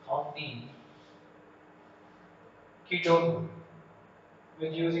of the ketone group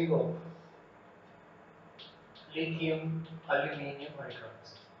with using of lithium aluminium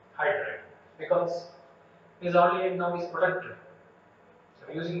hydride because this aldehyde now is protected.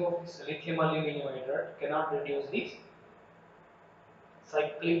 So using of this lithium aluminium hydride cannot reduce this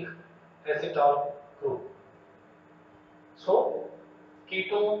cyclic acetal group. So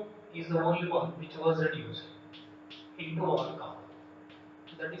ketone is the only one which was reduced into alcohol.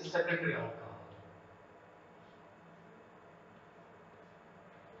 That is secondary alcohol.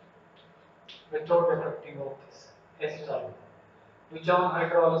 Without affecting of this acetal group. Which on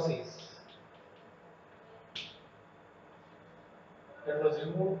hydrolysis that was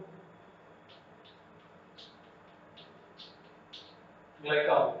removed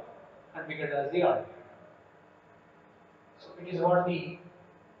glycol and became as the aldehyde. So it is what the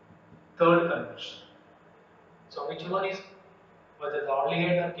third conversion. So which one is whether the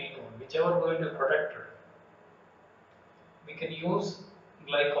aldehyde or ketone, whichever going to protect it, we can use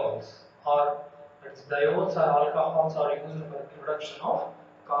glycols or that is diols or alcohols are used for the production of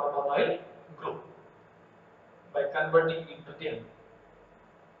carbonyl group by converting into them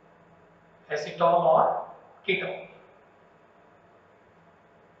acetone or ketone.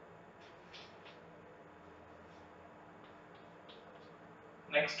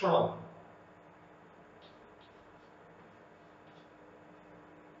 Next one.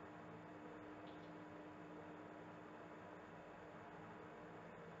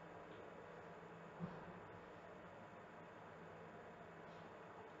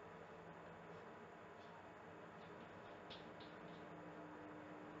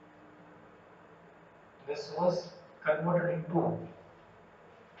 This was converted into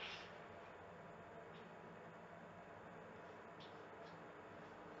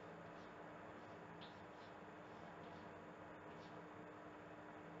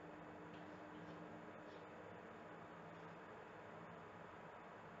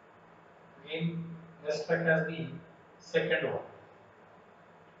again just like as the second one.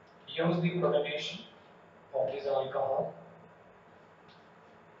 Use the protonation of this alcohol.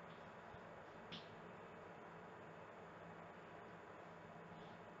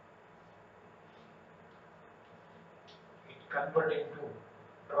 It convert into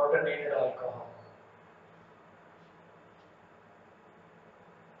protonated alcohol.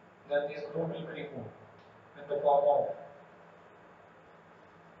 Then this group will be removed in the form of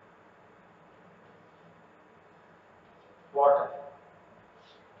water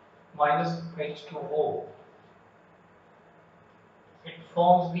minus H2O. It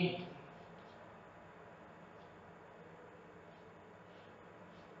forms the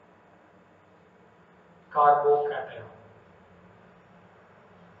carbocation.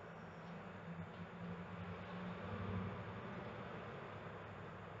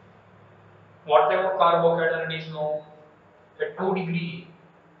 Whatever carbocation is known, a 2-degree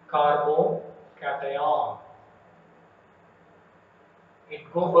carbocation.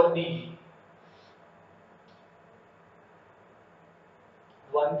 It go for the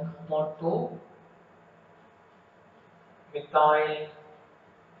 1,2 methyl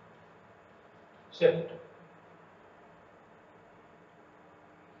shift.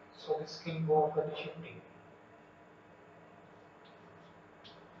 So this can go for the shifting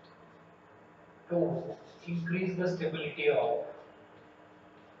to increase the stability of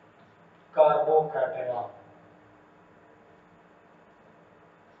carbocation.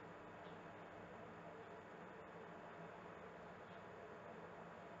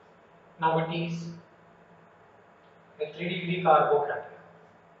 Now it is a 3-degree carbocation.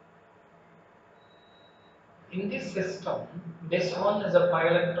 In this system, this one is a pi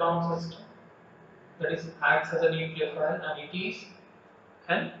electron system, that is acts as a nucleophile, and it is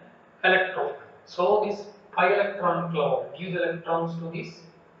an electrophile. So this pi electron cloud gives electrons to this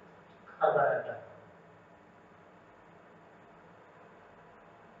carbon atom.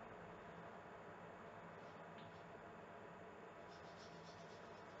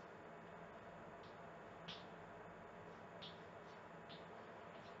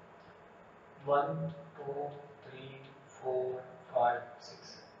 One, two, three, four, five,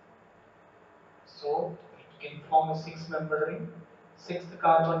 six. So it can form a 6-membered ring. Sixth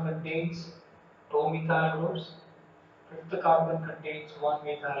carbon contains 2 methyl groups. Fifth carbon contains 1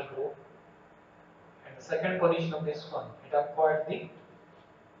 methyl group. And the second position of this one, it acquired the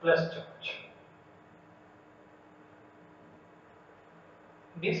plus charge.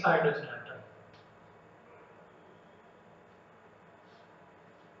 This hydrogen atom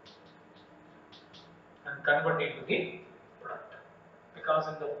and convert it to the product. Because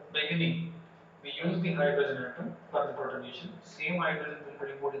in the beginning we use the hydrogen atom for the protonation, same hydrogen will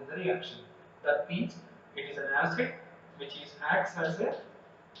be removed in the reaction. That means it is an acid which acts as a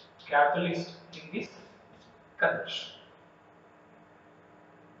catalyst in this conversion.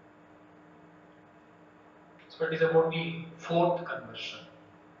 So it is about the fourth conversion.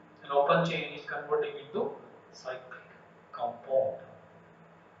 An open chain is converting into cyclic compound.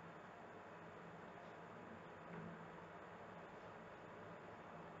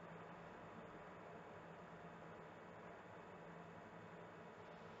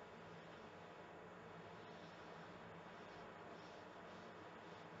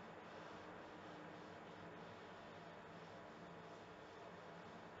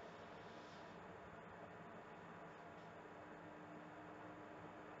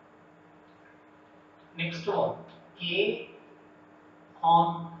 Next one, K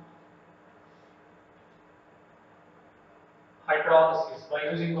on hydrolysis by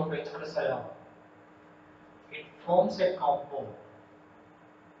using of H plus ion. It forms a compound.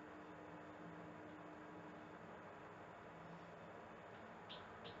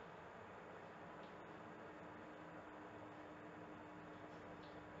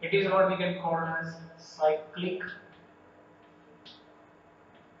 It is what we can call as cyclic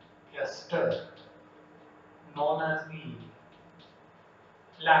ester, known as the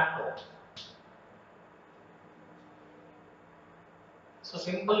lactose. So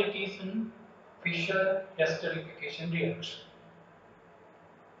simple it is in Fischer esterification reaction.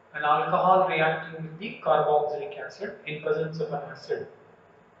 An alcohol reacting with the carboxylic acid in presence of an acid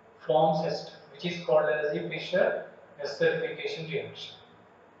forms ester, which is called as the Fischer esterification reaction.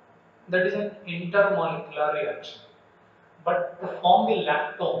 That is an intermolecular reaction. But to form the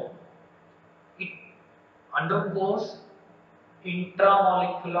lactone, it undergoes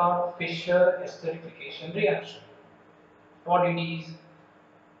intramolecular Fischer esterification reaction. What it is?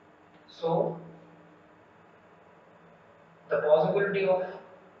 So the possibility of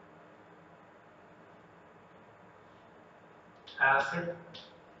acid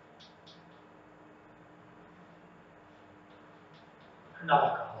and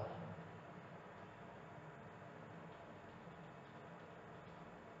alcohol.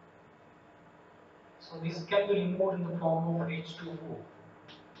 So this can be removed in the form of H2O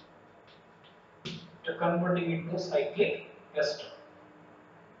to converting into cyclic ester.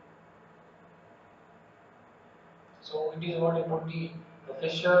 So it is what about the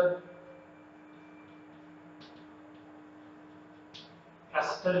Fischer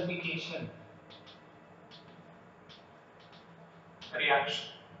esterification reaction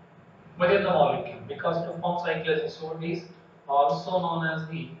within the molecule, because to form cyclic, so it is also known as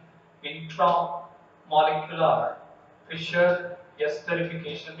the intramolecular Fischer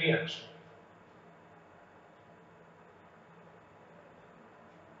esterification reaction.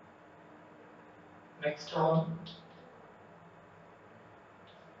 Next one,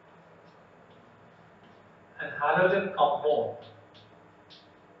 an halogen compound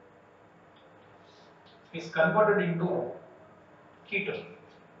is converted into ketone.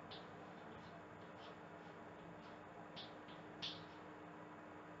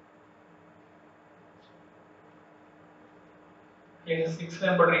 It is a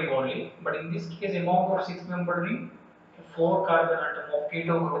 6-membered ring only, but in this case, among of 6-membered ring, a 4 carbon atom of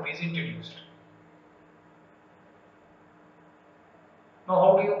keto group is introduced. Now,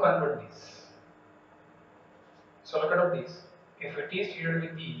 how do you convert this? So, look at this. If it is treated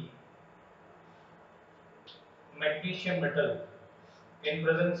with the magnesium metal in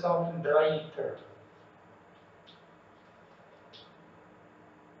presence of dry ether,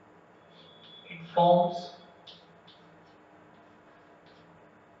 it forms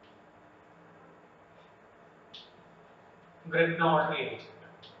Grignard reagent,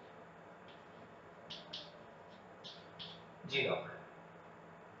 G.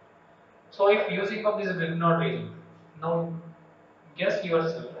 So, if using of this Grignard reagent, now guess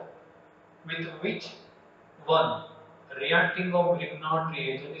yourself with which one reacting of Grignard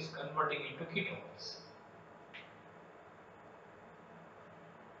reagent is converting into ketones.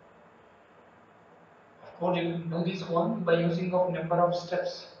 Of course, you can do this one by using of number of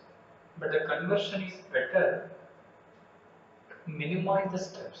steps, but the conversion is better to minimize the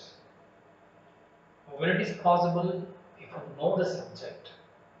steps. When it is possible, if you know the subject,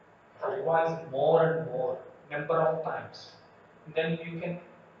 if you revise more and more number of times, then you can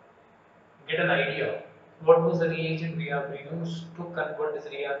get an idea what was the reagent we have used to convert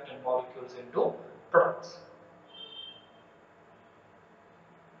these reactant molecules into products.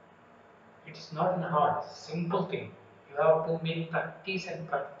 It is not a hard, simple thing. You have to make practice and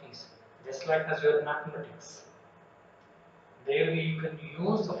practice, just like as your mathematics. There you can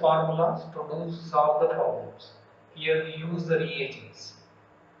use the formulas to solve the problems. Here we use the reagents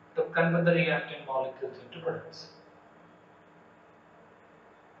to convert the reactant molecules into products.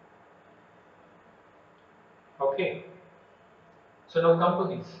 Okay. So now come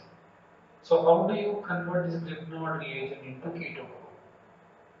to this. So how do you convert this Grignard reagent into keto group?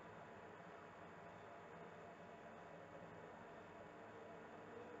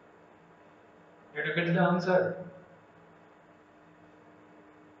 Did you get the answer?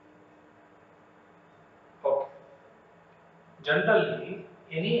 Okay. Generally,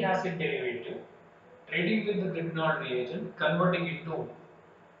 any acid derivative treating with the Grignard reagent converting into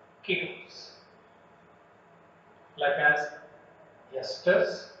ketones, like as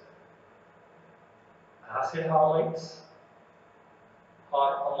esters, acid halides, or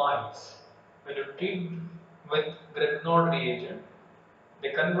amides. When you treat with Grignard reagent,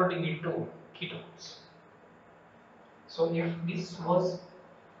 they converting into ketones. So if this was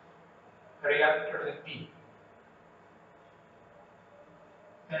reacted with the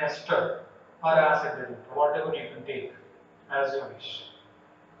an ester or acid derivative, whatever you can take as you wish,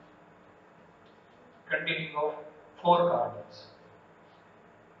 containing of 4 carbons,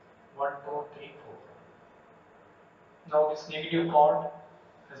 1, 2, 3, 4. Now this negative bond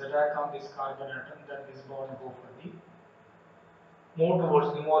has attack on this carbon atom, then this bond go for the move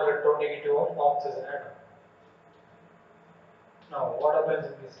towards the more electronegative of oxygen atom. Now, what happens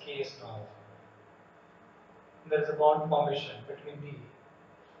in this case now? There is a bond formation between the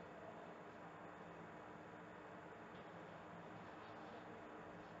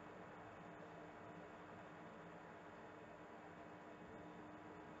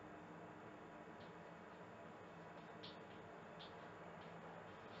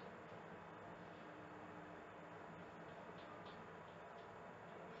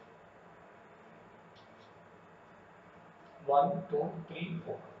one, two, three,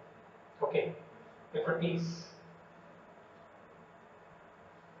 four. Okay. If it is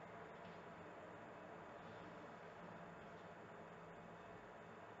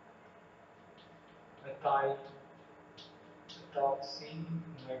methyl methoxy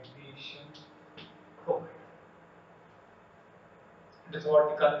magnesium chloride. It is what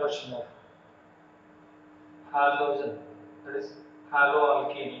the conversion of halogen, that is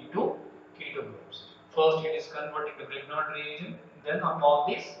haloalkane into keto groups. First it is converted to Grignard reagent, then upon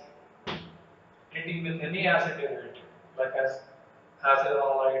this treating with any acid derivative like as acid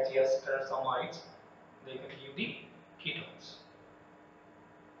halides, esters, amides, they can give the ketones.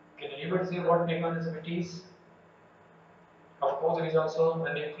 Can anybody say what mechanism it is? Of course, it is also a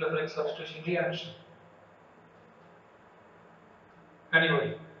nucleophilic substitution reaction.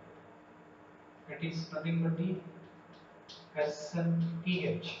 Anyway, it is nothing but the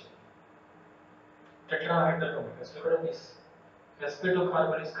SNPH tetrahydrochromic. Look at this. sp2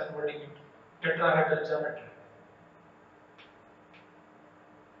 carbon is converting into tetrahedral geometry.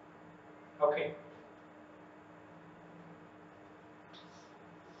 Okay.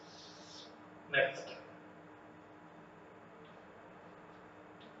 Next.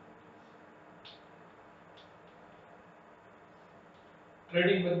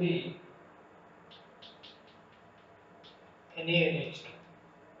 Trading with the NaNH2.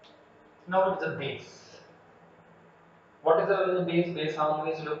 Now it's a base. What is the base? Base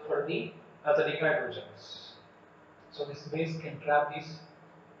always look for the acidic hydrogens. So this base can trap this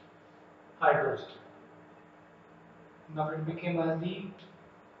hydrogen. Now it became as the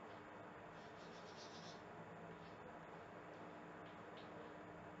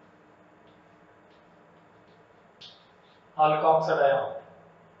alkoxide ion.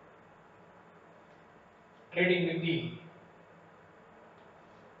 Trading with the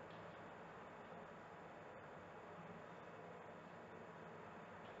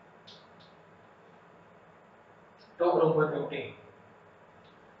bromobutane.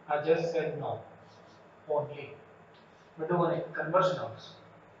 I just said no. Only. We do a conversion also.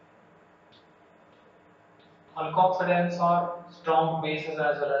 Alkoxide ions are strong bases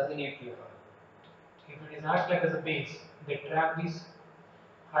as well as the nucleophile. If it is act like as a base, they trap this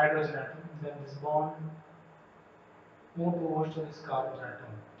hydrogen atom, then this bond move towards to this carbon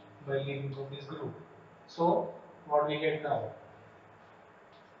atom by leaving of this group. So what we get now?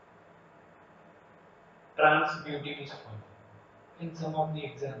 Trans-butene is formed. In some of the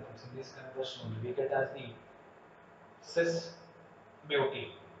examples in this conversion only, we get as the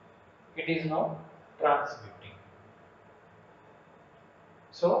cis-butene. It is now trans-butene.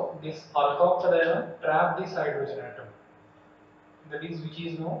 So this alkoxide ion trap this hydrogen atom. That is which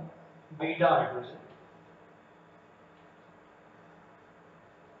is now beta hydrogen.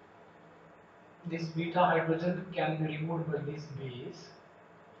 This beta hydrogen can be removed by this base,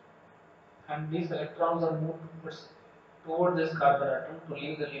 and these electrons are moved towards this carbon atom to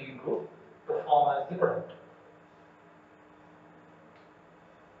leave the leaving group to form as the product.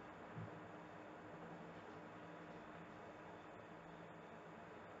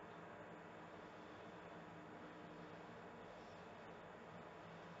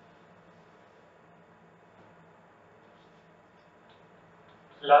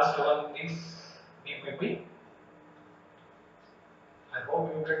 Last one is BPP. I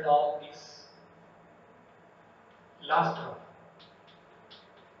hope you get all these. Last one.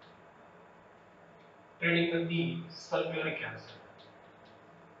 Trading with the sulfuric acid.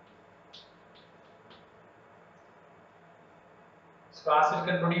 So acid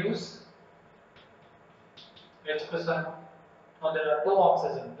can produce H plus ion. Now there are two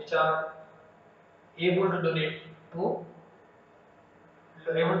oxygen which are able to donate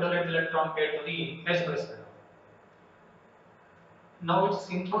electron pair to the H plus ion. Now it's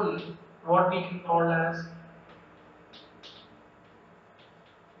simple. What we can call as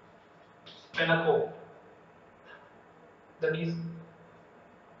Pennaco. That is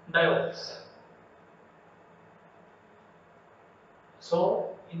diols. So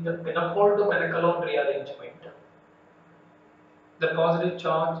in the Pennacol to Pennacalone rearrangement, the positive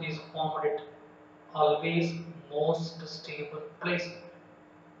charge is formed at always most stable place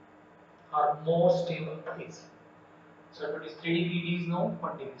or more stable place. So if it is 3dP, it is now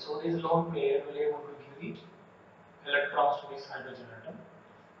 1dP. So this lone pair will be able to give the electrons to this hydrogen atom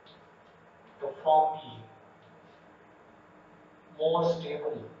to form the more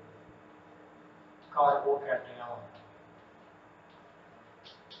stable carbocation.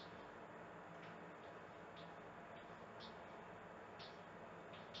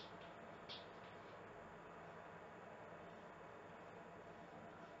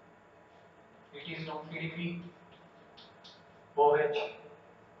 It is now 3dP OH.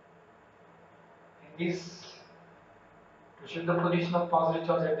 In this, to shift the position of positive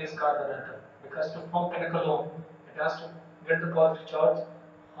charge at this carbon atom, because to form penacalone, it has to get the positive charge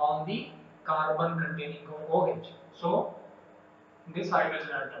on the carbon containing of OH. So, this hydrogen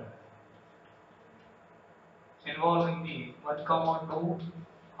atom involves in the 1,2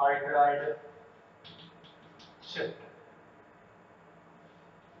 hydride shift.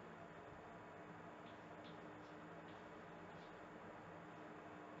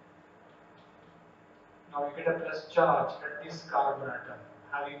 Now we get a plus charge at this carbon atom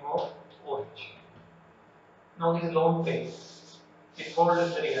having of OH. Now this lone pair involved in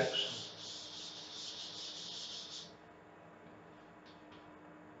the reaction.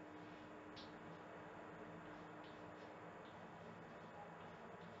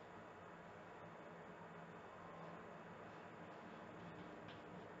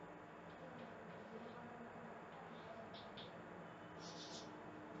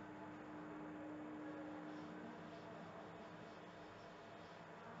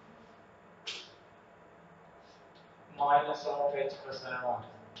 Minus of H plus ion.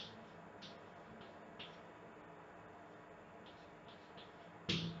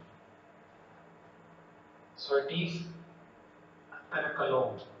 So it is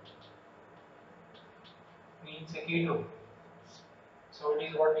penacalone. Means a ketone. So it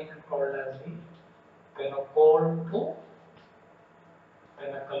is what we can call as the penacol to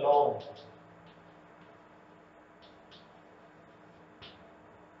penacalone.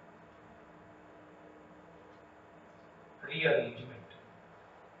 Rearrangement.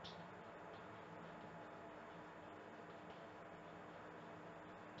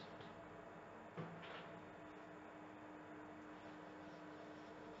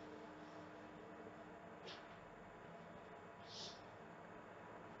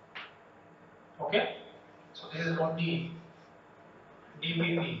 Okay? So this is what the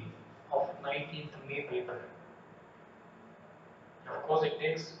DPP of 19th May paper. Of course it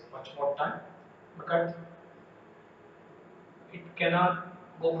takes much more time because it cannot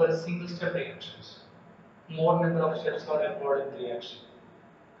go for a single step reactions. More number of steps are involved in the reaction.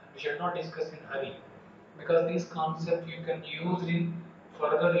 We should not discuss in hurry because these concepts you can use in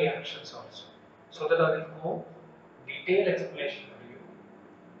further reactions also. So that I will go detailed explanation for you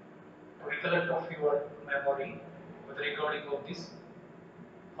to recollect of your memory with regarding of this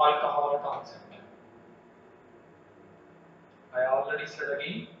alcohol concept. I already said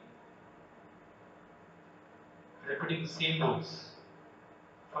again, repeating the same rules.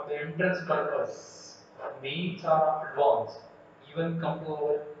 For the entrance purpose, mains are advanced, even come to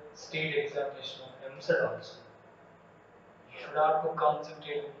our state examination of MSET also. You should have to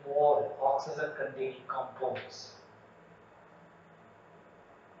concentrate more oxygen containing compounds.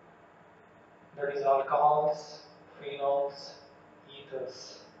 That is alcohols, phenols,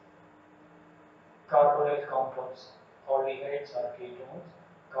 ethers, carbonyl compounds, aldehydes or ketones,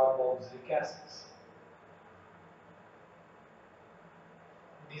 carboxylic acids.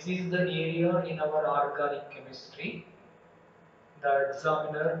 This is the area in our organic chemistry the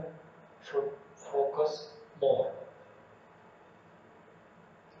examiner should focus more.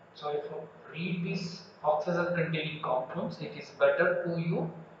 So if you read these oxygen containing compounds, it is better to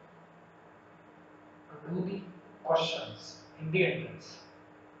you to do the questions in the entrance.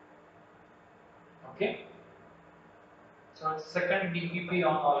 Okay? So second DPP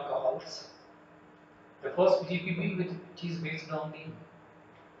on alcohols. The first DPP which is based on the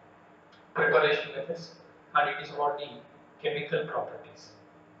preparation methods and it is about the chemical properties.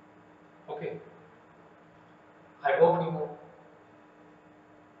 Okay. I hope you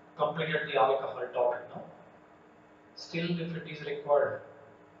completed the alcohol topic now. Still, if it is required,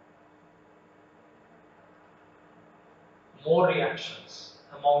 more reactions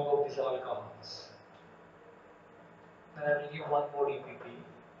among both these alcohols, then I will give one more DPP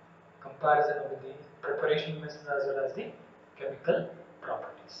comparison with the preparation methods as well as the chemical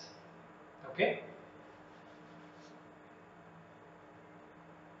properties. Okay.